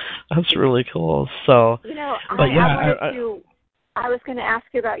 So that's really cool. So, I was going to ask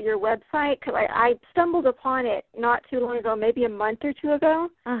you about your website because I stumbled upon it not too long ago, maybe a month or two ago,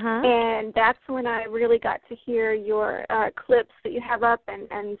 and that's when I really got to hear your clips that you have up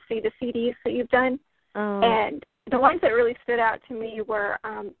and see the CDs that you've done. And the ones that really stood out to me were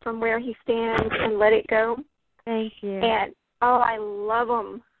From Where He Stands and Let It Go. Thank you. And, I love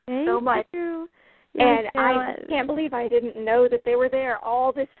them so much. You. And I can't believe I didn't know that they were there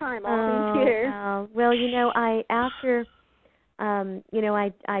all this time, all these years. Well, after...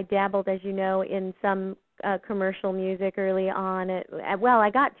 I dabbled, as you know, in some commercial music early on. I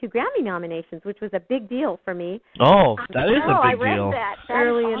got 2 Grammy nominations, which was a big deal for me. Oh, that is a big I read deal. That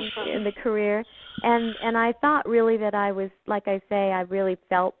early awesome. in the career. And I thought really that I was, like I say, I really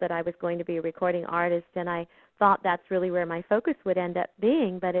felt that I was going to be a recording artist, and I thought that's really where my focus would end up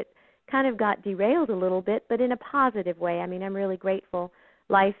being, but it kind of got derailed a little bit, but in a positive way. I mean, I'm really grateful.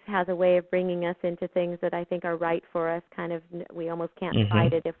 Life has a way of bringing us into things that I think are right for us. Kind of, we almost can't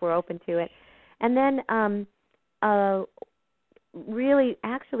fight it if we're open to it. And then, really,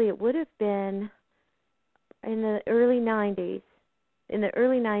 actually, it would have been in the early 90s. In the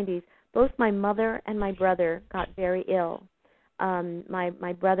early 90s, both my mother and my brother got very ill.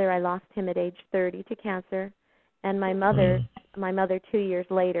 My brother, I lost him at age 30 to cancer, and my mother 2 years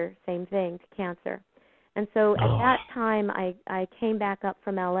later, same thing, to cancer. And so at that time, I came back up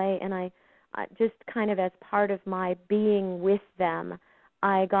from L.A., and I just kind of as part of my being with them,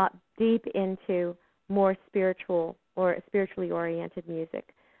 I got deep into more spiritual or spiritually oriented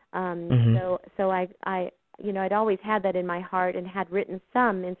music. So I'd always had that in my heart and had written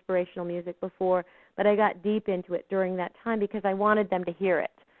some inspirational music before, but I got deep into it during that time because I wanted them to hear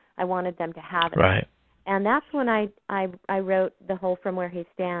it. I wanted them to have it. Right. And that's when I wrote the whole From Where He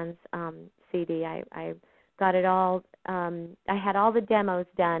Stands CD. I got it all. I had all the demos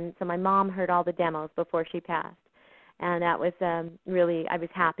done, so my mom heard all the demos before she passed, and that was really. I was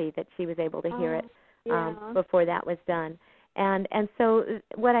happy that she was able to hear it before that was done. And so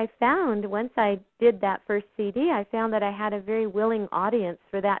what I found once I did that first CD, I found that I had a very willing audience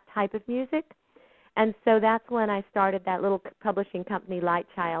for that type of music. And so that's when I started that little publishing company, Light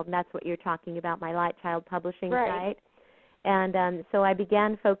Child, and that's what you're talking about, my Light Child publishing site. And so I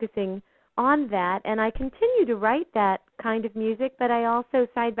began focusing on that, and I continue to write that kind of music, but I also,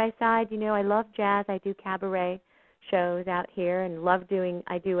 side by side, I love jazz. I do cabaret shows out here and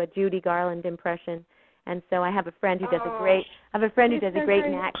I do a Judy Garland impression. And so I have a friend who does a great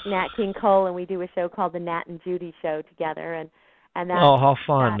Nat King Cole, and we do a show called the Nat and Judy Show together, and that, how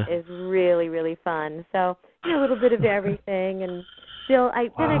fun. That is really, really fun. So, a little bit of everything, and I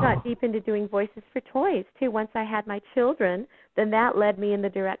got deep into doing voices for toys too. Once I had my children, then that led me in the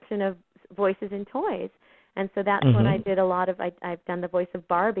direction of voices in toys. And so that's when I did a lot of, I've done the voice of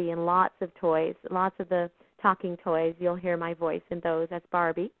Barbie in lots of toys, lots of the talking toys. You'll hear my voice in those as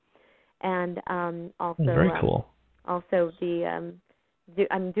Barbie. And also, very cool. Also,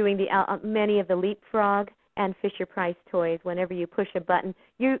 I'm doing many of the Leapfrog and Fisher-Price toys. Whenever you push a button,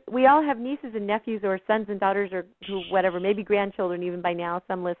 we all have nieces and nephews or sons and daughters or whatever, maybe grandchildren even by now.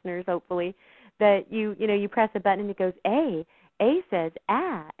 Some listeners, hopefully, that you press a button and it goes A says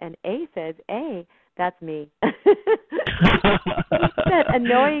ah, and A says A. That's me. That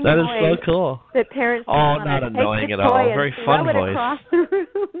annoying that is voice so cool. that parents not annoying at all. Very fun voice. Across the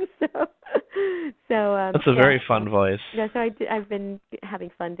room. That's a very fun voice. Yeah, so I've been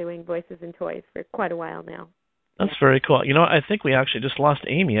having fun doing voices and toys for quite a while now. That's very cool. I think we actually just lost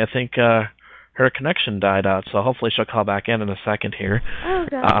Amy. I think her connection died out, so hopefully she'll call back in a second here. Oh,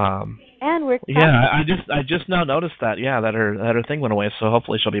 God. And we're I just now noticed that. Yeah, that her thing went away. So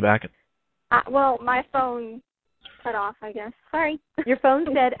hopefully she'll be back. Well, my phone cut off, I guess. Sorry. Your phone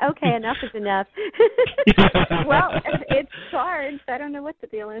said, "Okay, enough is enough." Well, it's charged. I don't know what the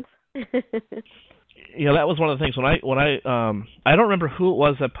deal is. Yeah, that was one of the things when I don't remember who it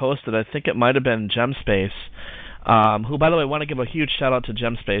was that posted. I think it might have been Gemspace. Who, by the way, I want to give a huge shout out to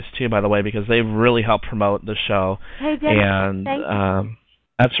Gemspace too, by the way, because they've really helped promote the show. Hey, Jem, thank you.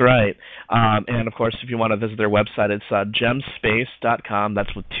 That's right. And of course, if you want to visit their website, it's gemspace.com.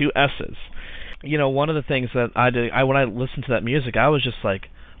 That's with 2 S's. One of the things that I did, when I listened to that music, I was just like,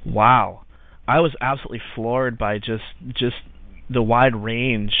 wow. I was absolutely floored by just the wide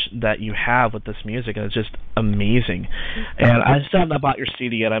range that you have with this music, and it's just amazing. And I still have not bought your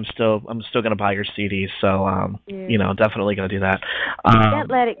CD yet. I'm still going to buy your CD, so definitely going to do that. Can't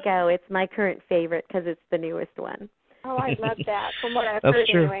let it go. It's my current favorite because it's the newest one. Oh, I love that. From what I've That's heard,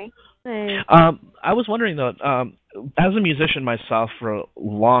 true. anyway. I was wondering though, as a musician myself for a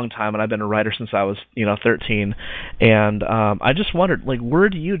long time, and I've been a writer since I was 13, and I just wondered, like, where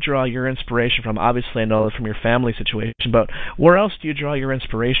do you draw your inspiration from? Obviously, I know that from your family situation, but where else do you draw your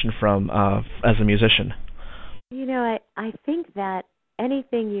inspiration from as a musician? I think that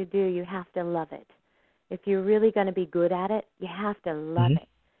anything you do, you have to love it. If you're really going to be good at it, you have to love it.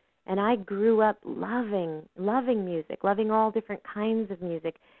 And I grew up loving music, loving all different kinds of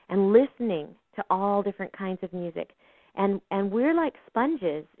music, and listening to all different kinds of music. And we're like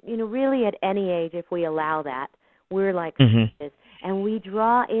sponges, really at any age, if we allow that, we're like sponges. And we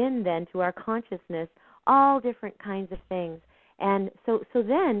draw in then to our consciousness all different kinds of things. And so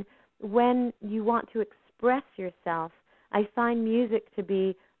then when you want to express yourself, I find music to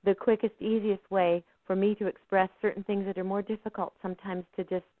be the quickest, easiest way for me to express certain things that are more difficult sometimes to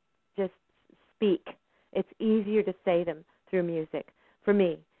just speak. It's easier to say them through music for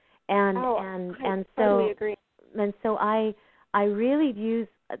me, and I so totally agree. And so I really use.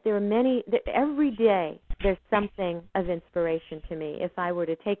 There are many. Every day there's something of inspiration to me. If I were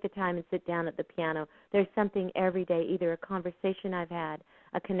to take the time and sit down at the piano, there's something every day. Either a conversation I've had,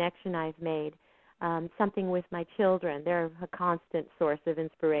 a connection I've made, something with my children. They're a constant source of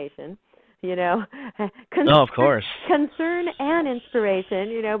inspiration. No, of course. Concern and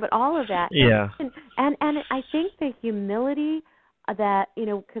inspiration, but all of that. Yeah. And I think the humility that,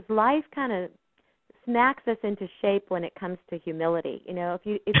 because life kind of smacks us into shape when it comes to humility. If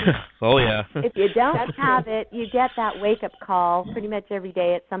you oh yeah. If you don't have it, you get that wake-up call pretty much every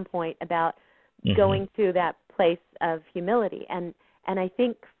day at some point about going to that place of humility. And I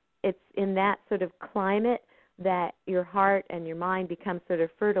think it's in that sort of climate that your heart and your mind become sort of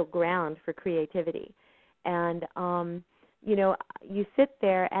fertile ground for creativity. And, you sit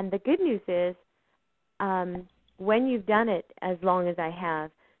there, and the good news is when you've done it as long as I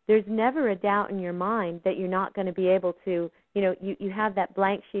have, there's never a doubt in your mind that you're not going to be able to, you have that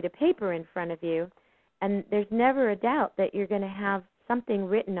blank sheet of paper in front of you, and there's never a doubt that you're going to have something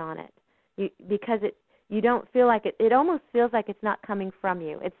written on it because you don't feel like it almost feels like it's not coming from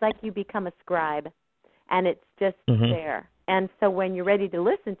you. It's like you become a scribe. And it's just there. And so when you're ready to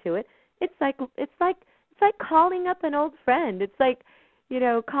listen to it, it's like calling up an old friend. It's like,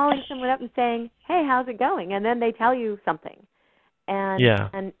 calling someone up and saying, "Hey, how's it going?" And then they tell you something.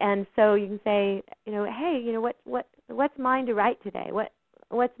 And so you can say, "Hey, what's mine to write today?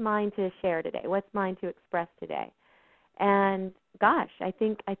 What's mine to share today? What's mine to express today?" And gosh, I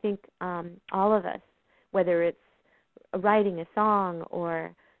think all of us, whether it's writing a song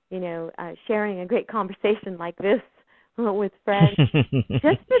or sharing a great conversation like this with friends,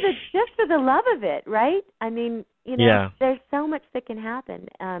 just for the love of it, right? I mean, there's so much that can happen.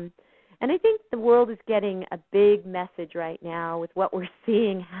 And I think the world is getting a big message right now with what we're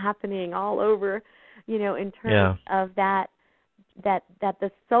seeing happening all over, in terms of that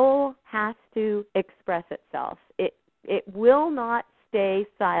the soul has to express itself. It will not stay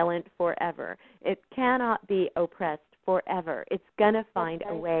silent forever. It cannot be oppressed forever. It's going to find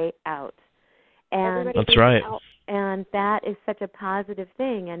a way out. And that's right. And that is such a positive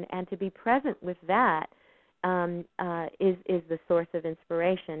thing. And to be present with that is the source of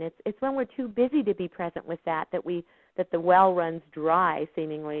inspiration. It's when we're too busy to be present with that the well runs dry,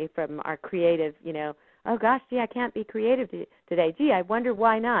 seemingly, from our creative, oh gosh, gee, I can't be creative today. Gee, I wonder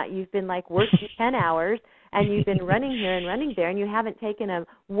why not. You've been working 10 hours and you've been running here and running there, and you haven't taken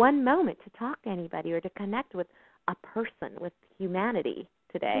one moment to talk to anybody or to connect with a person, with humanity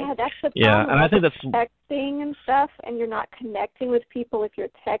today. Yeah, that's the problem. Yeah, and I think that's texting and stuff, and you're not connecting with people if you're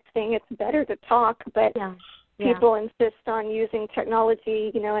texting. It's better to talk, but people insist on using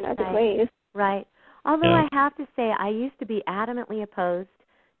technology, in other ways. Right. Although I have to say, I used to be adamantly opposed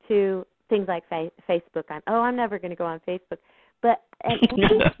to things like Facebook. I'm never going to go on Facebook. But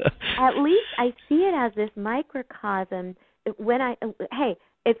at least I see it as this microcosm. It's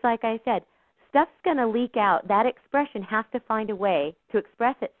like I said, stuff's going to leak out. That expression has to find a way to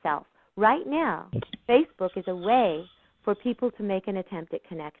express itself. Right now, Facebook is a way for people to make an attempt at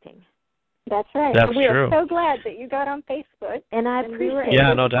connecting. That's right. That's we true. are so glad that you got on Facebook. And I appreciate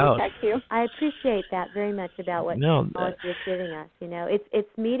no doubt. I appreciate that very much about what technology is giving us.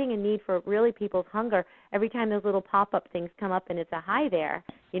 It's meeting a need for really people's hunger. Every time those little pop-up things come up and it's a hi there,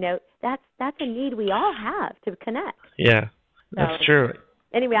 that's a need we all have to connect. Yeah, that's true.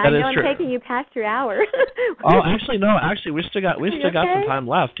 Anyway, I know I'm taking you past your hour. Actually, no. Actually, we still got some time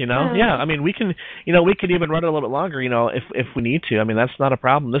left. Yeah. I mean, we can even run it a little bit longer. If we need to. I mean, that's not a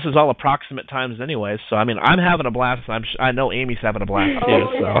problem. This is all approximate times anyway. So I mean, I'm having a blast. I know Amy's having a blast too.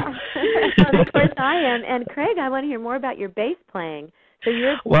 Of course I am. And Craig, I want to hear more about your bass playing. So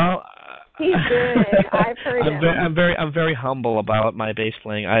you're he's good. I've heard him. I'm very humble about my bass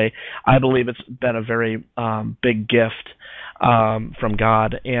playing. I believe it's been a very big gift from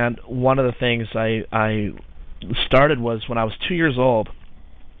God. And one of the things I started was when I was 2 years old.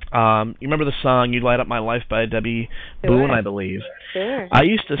 You remember the song "You Light Up My Life" by Debbie Boone, I believe. Sure. I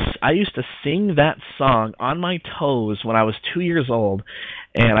used to sing that song on my toes when I was 2 years old,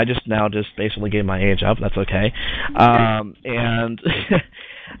 and I just basically gave my age up. That's okay. And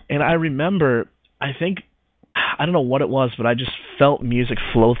and I remember, I don't know what it was, but I just felt music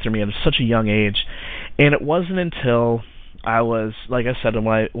flow through me at such a young age, and it wasn't until I was, like I said,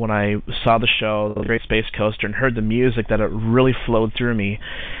 when I saw the show, The Great Space Coaster, and heard the music, that it really flowed through me,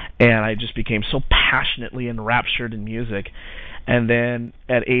 and I just became so passionately enraptured in music. And then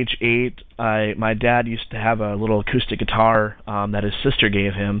at age 8, my dad used to have a little acoustic guitar that his sister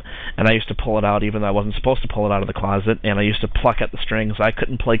gave him, and I used to pull it out even though I wasn't supposed to pull it out of the closet, and I used to pluck at the strings. I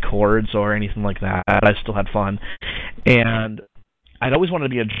couldn't play chords or anything like that. I still had fun. And I'd always wanted to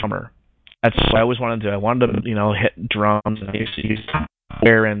be a drummer. That's what I always wanted to do. I wanted to, hit drums. And I used to use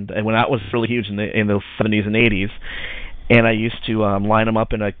there, and when that was really huge in the 70s and 80s, and I used to line them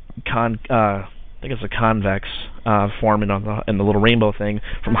up in a I think it's a convex form in the little rainbow thing,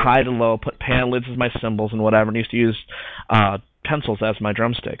 from high to low. Put pan lids as my cymbals and whatever, and used to use pencils as my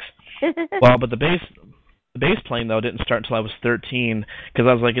drumsticks. Well, but the bass playing, though, didn't start until I was 13, because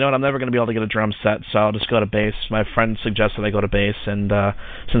I was like, I'm never going to be able to get a drum set, so I'll just go to bass. My friend suggested I go to bass, and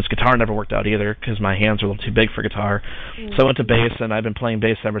since guitar never worked out either, because my hands are a little too big for guitar, so I went to bass, and I've been playing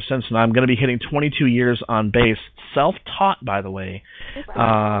bass ever since, and I'm going to be hitting 22 years on bass, self-taught, by the way,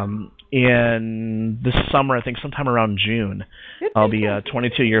 in this summer, I think sometime around June. I'll be a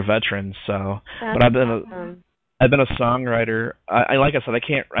 22-year veteran, so, but I've been a songwriter. Like I said,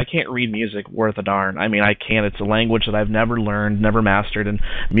 I can't read music worth a darn. I mean, I can't. It's a language that I've never learned, never mastered, and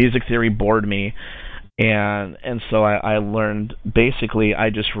music theory bored me. And so I learned, basically, I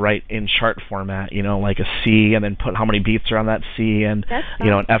just write in chart format, like a C, and then put how many beats are on that C, and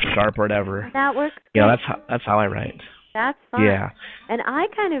an F sharp or whatever. That works. That's how I write. That's fun. Yeah. And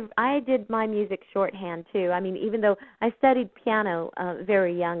I did my music shorthand too. I mean, even though I studied piano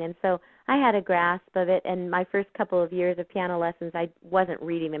very young, and so I had a grasp of it. And my first couple of years of piano lessons, I wasn't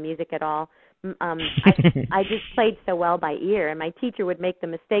reading the music at all. I just played so well by ear, and my teacher would make the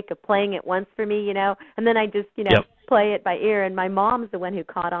mistake of playing it once for me, and then I just, play it by ear. And my mom's the one who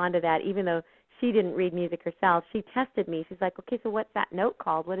caught on to that, even though she didn't read music herself. She tested me. She's like, okay, so what's that note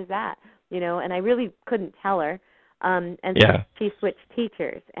called? What is that? And I really couldn't tell her. So she switched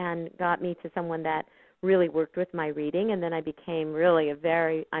teachers and got me to someone that really worked with my reading, and then I became really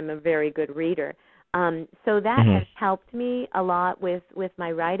I'm a very good reader. So that has helped me a lot with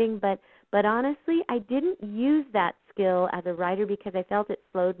my writing, but But honestly, I didn't use that skill as a writer because I felt it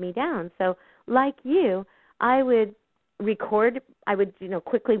slowed me down. So, like you, I would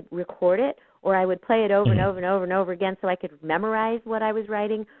quickly record it, or I would play it over and over and over and over again so I could memorize what I was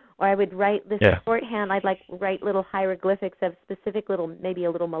writing, or I would write this shorthand. I'd write little hieroglyphics of specific maybe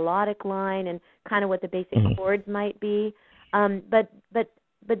a little melodic line and kind of what the basic chords might be. But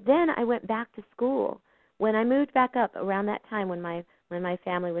then I went back to school. When I moved back up around that time when my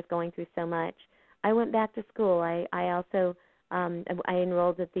family was going through so much, I went back to school. I also I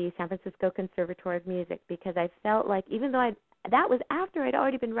enrolled at the San Francisco Conservatory of Music because I felt like, even though that was after I'd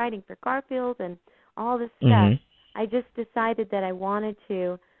already been writing for Garfield and all this stuff, I just decided that I wanted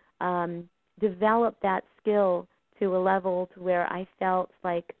to develop that skill to a level to where I felt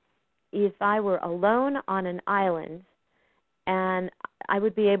like if I were alone on an island, and I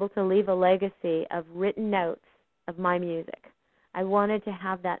would be able to leave a legacy of written notes of my music. I wanted to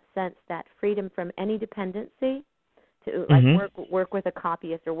have that sense, that freedom from any dependency to work with a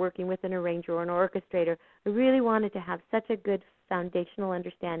copyist or working with an arranger or an orchestrator. I really wanted to have such a good foundational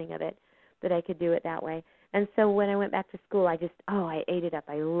understanding of it that I could do it that way. And so when I went back to school, I ate it up.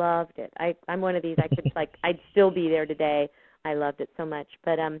 I loved it. I'm one of these. I'd still be there today. I loved it so much.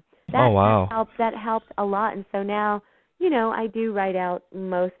 But that helped a lot. And so now, I do write out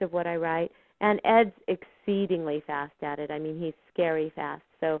most of what I write. And Ed's exceedingly fast at it. I mean, he's scary fast.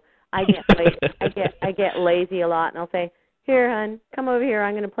 So I get lazy a lot, and I'll say, "Here, hon, come over here.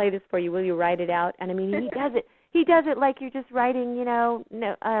 I'm going to play this for you. Will you write it out?" And I mean, he does it. He does it like you're just writing,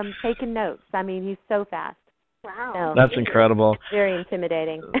 taking notes. I mean, he's so fast. Wow, So that's incredible. It's very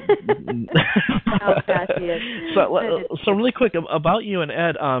intimidating. How fast he is. So really quick about you and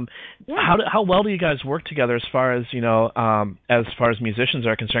Ed. How well do you guys work together as far as musicians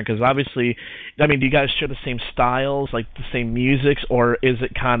are concerned? Because obviously, I mean, do you guys share the same styles, like the same musics, or is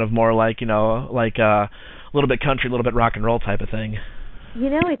it kind of more like a little bit country, a little bit rock and roll type of thing?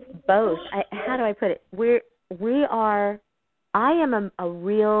 It's both. How do I put it? I am a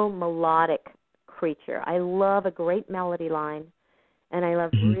real melodic creature. I love a great melody line, and I love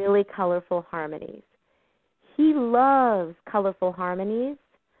really colorful harmonies. He loves colorful harmonies,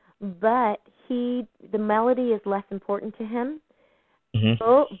 but the melody is less important to him.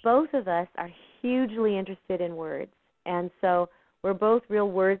 Both of us are hugely interested in words, and so we're both real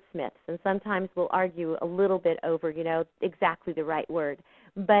wordsmiths, and sometimes we'll argue a little bit over, exactly the right word.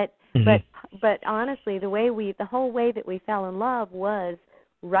 But honestly, the whole way that we fell in love was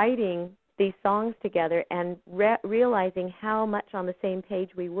writing these songs together and realizing how much on the same page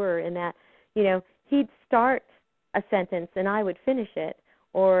we were in that, he'd start a sentence and I would finish it,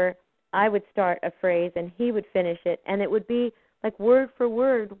 or I would start a phrase and he would finish it, and it would be like word for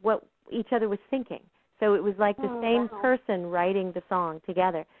word what each other was thinking. So it was like the same person writing the song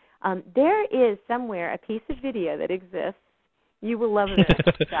together. There is somewhere a piece of video that exists. You will love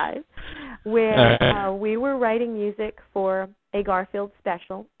this, guys, where we were writing music for a Garfield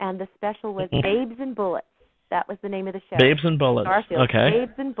special, and the special was Babes and Bullets. That was the name of the show. Babes and Bullets. Garfield, okay.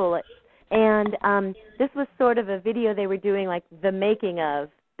 Babes and Bullets. And this was sort of a video they were doing, like the making of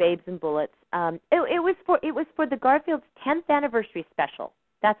Babes and Bullets. It was for the Garfield's 10th anniversary special.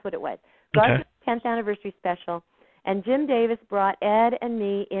 That's what it was. Garfield's 10th anniversary special. And Jim Davis brought Ed and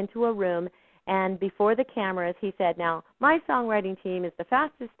me into a room, and before the cameras, he said, "Now, my songwriting team is the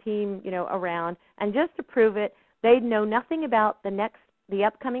fastest team, around, and just to prove it, they know nothing about the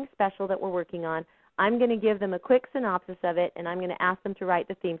upcoming special that we're working on. I'm going to give them a quick synopsis of it, and I'm going to ask them to write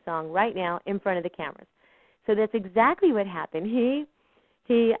the theme song right now in front of the cameras." So that's exactly what happened. He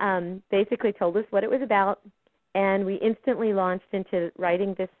basically told us what it was about, and we instantly launched into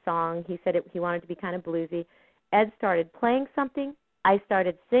writing this song. He said he wanted to be kind of bluesy. Ed started playing something. I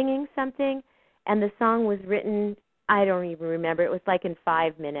started singing something, and the song was written, I don't even remember, it was like in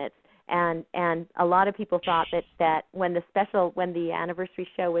 5 minutes. And a lot of people thought that when the anniversary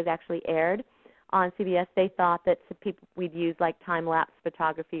show was actually aired on CBS, they thought that we'd use like time-lapse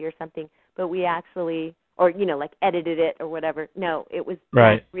photography or something, but we actually, or like edited it or whatever. No, it was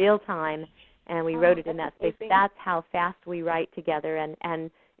real time, and we wrote it in that space. That's how fast we write together,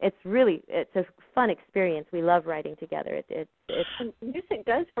 and it's a fun experience. We love writing together. Music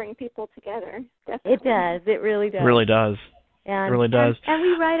does bring people together. Definitely. It does. It really does. It really does. And, it really does. And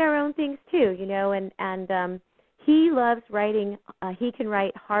we write our own things too, and he loves writing. He can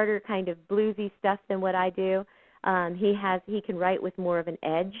write harder kind of bluesy stuff than what I do. He can write with more of an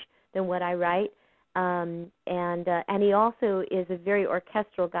edge than what I write. And he also is a very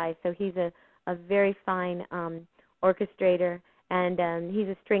orchestral guy, so he's a very fine orchestrator. And he's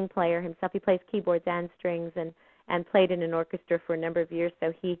a string player himself. He plays keyboards and strings and played in an orchestra for a number of years,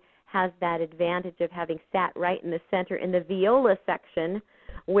 so he has that advantage of having sat right in the center in the viola section,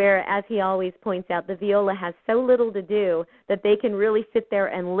 where, as he always points out, the viola has so little to do that they can really sit there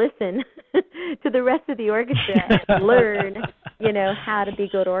and listen to the rest of the orchestra and learn, how to be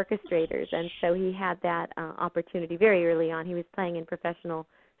good orchestrators. And so he had that opportunity very early on. He was playing in professional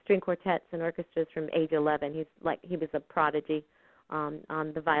string quartets and orchestras from age 11. He was a prodigy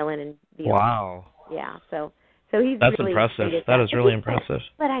on the violin and viola. Wow. Yeah, so he's That's really impressive. That is really impressive.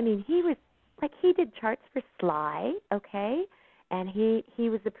 But I mean, he did charts for Sly, okay? And he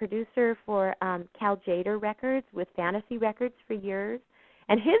was a producer for Cal Tjader Records with Fantasy Records for years.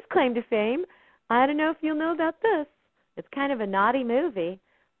 And his claim to fame, I don't know if you'll know about this. It's kind of a naughty movie,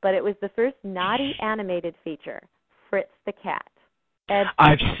 but it was the first naughty animated feature, Fritz the Cat.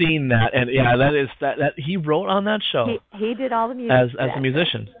 I've seen that, and yeah, that he wrote on that show. He did all the music as a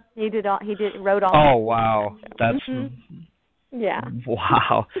musician. Wrote all. Oh wow, that's. Yeah.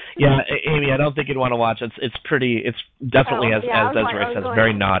 Wow. Yeah, Amy, I don't think you'd want to watch it. It's definitely, as Desiree says,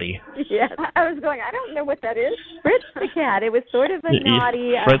 very naughty. Yes. I was going, I don't know what that is. Fritz the Cat. It was sort of a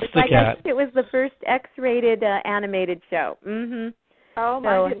naughty. Fritz the Cat. It was the first X-rated animated show. Mm-hmm. Oh,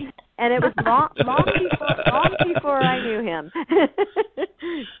 my goodness. And it was long before I knew him.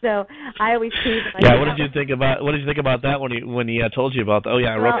 So I always tease him. Yeah, what did you think about that when he told you about?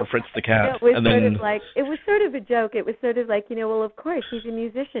 I wrote for Fritz the Cat. It was sort of a joke. It was sort of like, well, of course he's a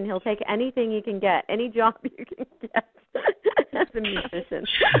musician. He'll take anything you can get, any job you can get as a musician.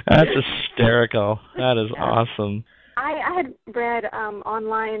 That's hysterical. That is awesome. I had read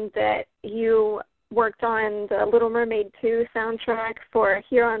online that you worked on the Little Mermaid 2 soundtrack for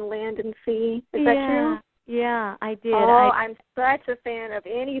Here on Land and Sea. Is that true? Yeah, I did. Oh, I'm such a fan of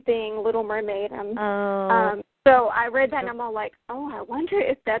anything Little Mermaid. So I read that and I'm all like, I wonder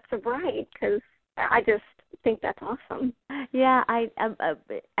if that's right, because I just think that's awesome. Yeah, I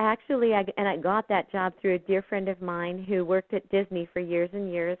got that job through a dear friend of mine who worked at Disney for years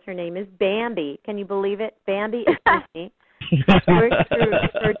and years. Her name is Bambi. Can you believe it? Bambi is Disney. Worked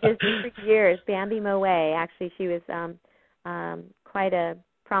for Disney for years. Bambi Moe. Actually, she was quite a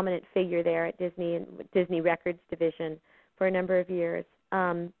prominent figure there at Disney and Disney Records division for a number of years.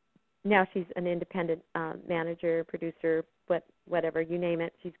 Now she's an independent manager, producer, whatever, you name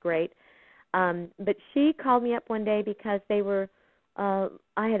it. She's great. But she called me up one day because I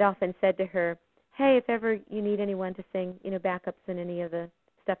had often said to her, hey, if ever you need anyone to sing, backups in any of the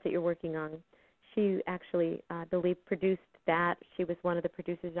stuff that you're working on. She actually, I believe, produced that. She was one of the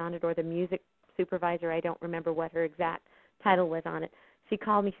producers on it, or the music supervisor. I don't remember what her exact title was on it. She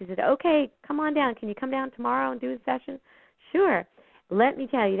called me. She said, okay, come on down. Can you come down tomorrow and do a session? Sure. Let me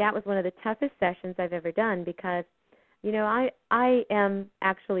tell you, that was one of the toughest sessions I've ever done because, I am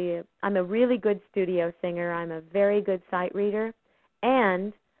actually, I'm a really good studio singer. I'm a very good sight reader.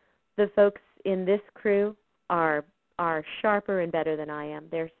 And the folks in this crew are sharper and better than I am.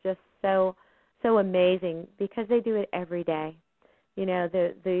 They're just so amazing because they do it every day.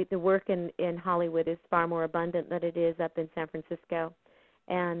 The work in Hollywood is far more abundant than it is up in San Francisco.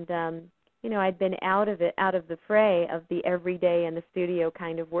 And, I'd been out of the fray of the everyday in the studio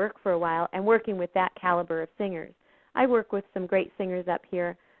kind of work for a while and working with that caliber of singers. I work with some great singers up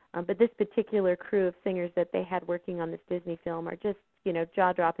here, but this particular crew of singers that they had working on this Disney film are just,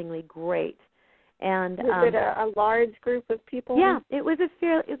 jaw-droppingly great. And was it a large group of people? Yeah, it was 6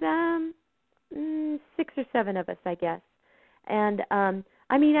 or 7 of us, I guess. And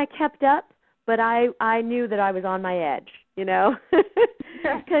I kept up, but I knew that I was on my edge, because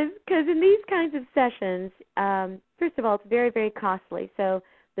in these kinds of sessions, first of all, it's very, very costly. So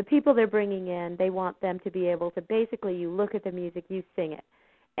the people they're bringing in, they want them to be able to basically, you look at the music, you sing it.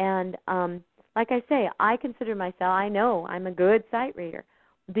 And like I say, I consider myself, I know I'm a good sight reader.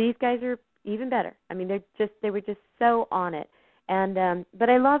 These guys are even better. They were just so on it. And but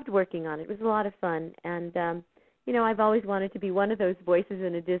I loved working on it. It was a lot of fun. And I've always wanted to be one of those voices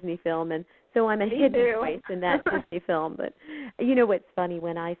in a Disney film, and so I'm a hidden voice in that Disney film. But what's funny,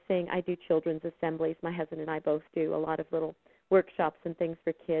 when I sing, I do children's assemblies. My husband and I both do a lot of little workshops and things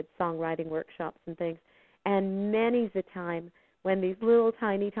for kids, songwriting workshops and things. And many's the time when these little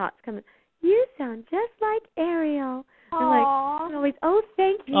tiny tots come in, you sound just like Ariel. I'm always,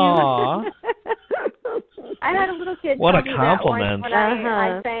 thank you. Aww. I had a little kid what tell a me compliment. that once when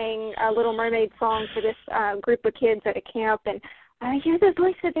I sang a Little Mermaid song for this group of kids at a camp, and I hear the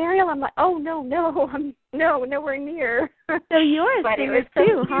voice of Ariel. I'm like, oh, no, I'm nowhere near. So you're a singer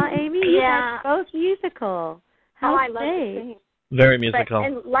too, huh, Amy? Yeah. You guys both musical. How I love to sing. Very musical.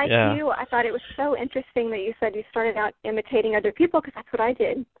 And you, I thought it was so interesting that you said you started out imitating other people, because that's what I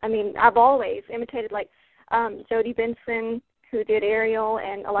did. I've always imitated, like, Jody Benson, who did Ariel,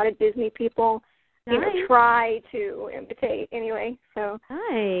 and a lot of Disney people, try to imitate anyway. So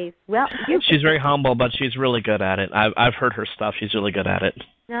nice. Well, she's very humble, but she's really good at it. I've heard her stuff. She's really good at it.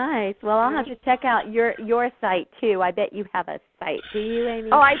 Nice. Well, I'll have to check out your site too. I bet you have a site. Do you, Amy?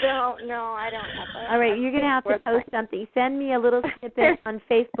 Oh, I don't. No, I don't have a. All right, you're gonna have to post something. Send me a little snippet on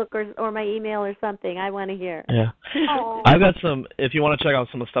Facebook or my email or something. I want to hear. Yeah. I've got some. If you want to check out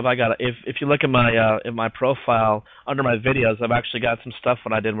some of the stuff I got, if you look at my profile under my videos, I've actually got some stuff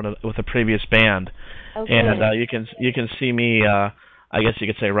when I did with a previous band, and you can see me. I guess you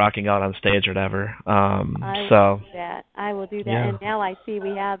could say rocking out on stage or whatever. I will do that. Yeah. And now I see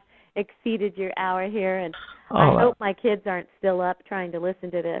we have exceeded your hour here, and I hope my kids aren't still up trying to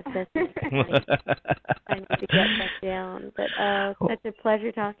listen to this. I need to get that down. But such a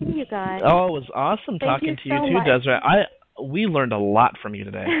pleasure talking to you guys. Oh, it was awesome talking to you too, Desiree. We learned a lot from you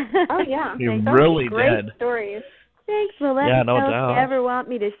today. Oh yeah, we really great did. Stories. Thanks. Well, let me know if you ever want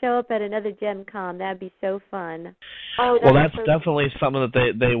me to show up at another Gen Con. That'd be so fun. Oh, that's definitely something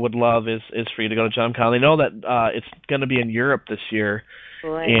that they would love is for you to go to Gen Con. They know that it's going to be in Europe this year,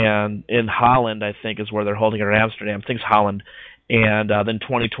 and in Holland, I think, is where they're holding it, or Amsterdam. I think it's Holland. And then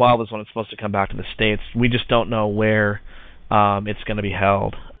 2012 is when it's supposed to come back to the States. We just don't know where it's going to be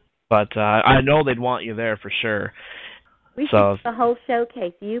held. But I know they'd want you there for sure. We should do the whole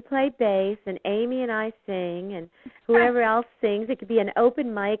showcase. You play bass, and Amy and I sing, and whoever else sings. It could be an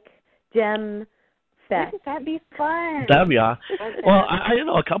open mic gem fest. That'd be fun. That'd be awesome. Well, I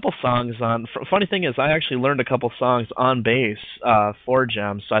know a couple songs on. Funny thing is, I actually learned a couple songs on bass for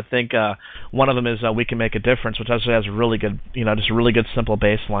gems. So I think one of them is "We Can Make a Difference," which actually has a really good, just a really good simple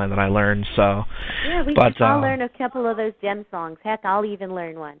bass line that I learned. So yeah, we should all learn a couple of those gem songs. Heck, I'll even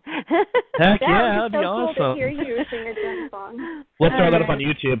learn one. Heck yeah, that'd be awesome. Cool to hear you sing a gem song. We'll throw that up on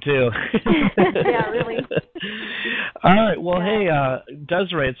YouTube too. Yeah, really. All right. Well, hey,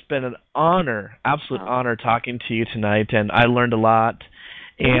 Desiree, it's been an honor, absolute honor talking to you tonight, and I learned a lot.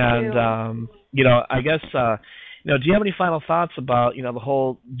 And I guess, do you have any final thoughts about, the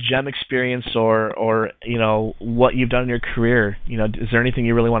whole gem experience, or what you've done in your career? Is there anything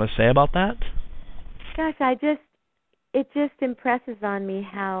you really want to say about that? Gosh, it just impresses on me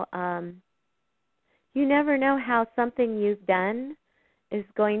how you never know how something you've done is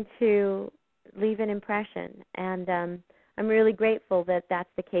going to leave an impression, and I'm really grateful that that's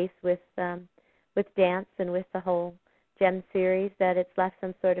the case with Danse and with the whole Gem series, that it's left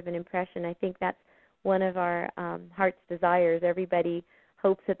some sort of an impression. I think that's one of our heart's desires. Everybody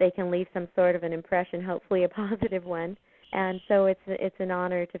hopes that they can leave some sort of an impression, hopefully a positive one, and so it's an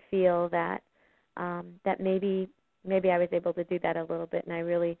honor to feel that that maybe I was able to do that a little bit, and I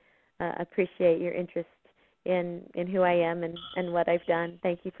really appreciate your interest in who I am and what I've done.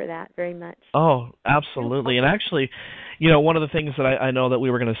 Thank you for that very much. Oh, absolutely. And actually, one of the things that I know that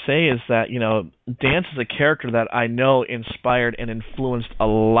we were going to say is that, Danse is a character that I know inspired and influenced a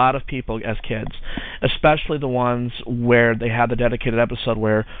lot of people as kids, especially the ones where they had the dedicated episode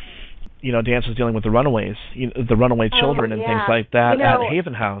where, Danse was dealing with the runaways, the runaway children and things like that at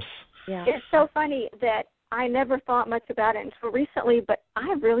Haven House. Yeah. It's so funny that I never thought much about it until recently, but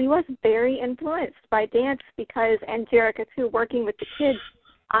I really was very influenced by Danse because, and Jerica too, working with the kids.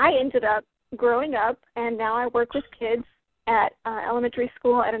 I ended up growing up, and now I work with kids at elementary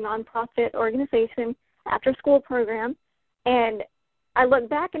school at a nonprofit organization, after-school program, and I look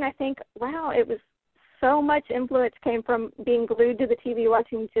back and I think, wow, it was so much influence came from being glued to the TV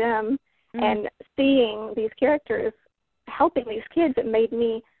watching Gem and seeing these characters helping these kids. It made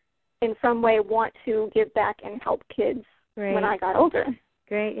me in some way want to give back and help kids when I got older.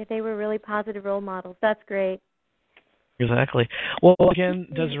 Great. They were really positive role models. That's great. Exactly. Well, again,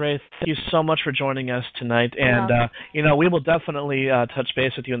 Desiree, thank you so much for joining us tonight. And, we will definitely touch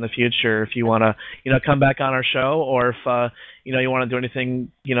base with you in the future if you want to, come back on our show, or if, you want to do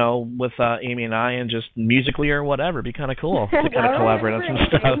anything, with Amy and I, and just musically or whatever. It'd be kind of cool to kind of collaborate on some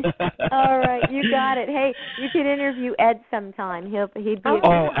stuff. All right. You got it. Hey, you could interview Ed sometime. He'd be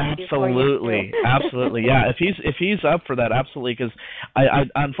absolutely. Absolutely. Yeah. If he's up for that, absolutely. Because I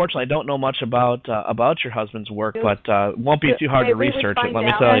unfortunately, I don't know much about your husband's work, but it won't be too hard to research it, let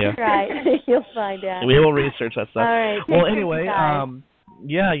me tell you. That's right. You'll find out. We will research that stuff. All right. Well, anyway,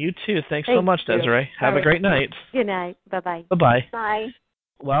 yeah, you too. Thanks so much, Desiree. Have a great night. Good night. Bye-bye. Bye-bye. Bye.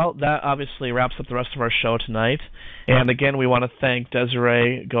 Well, that obviously wraps up the rest of our show tonight. And again, we want to thank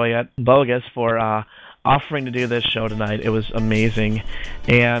Desiree Goyette-Bogas for offering to do this show tonight. It was amazing.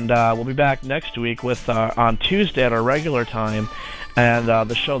 And we'll be back next week with on Tuesday at our regular time. And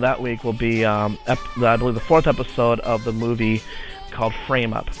the show that week will be, I believe, the 4th episode of the movie called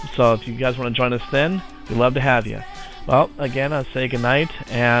Frame Up. So if you guys want to join us then, we'd love to have you. Well, again, I'll say goodnight,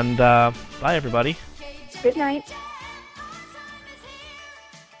 and bye, everybody. Good night.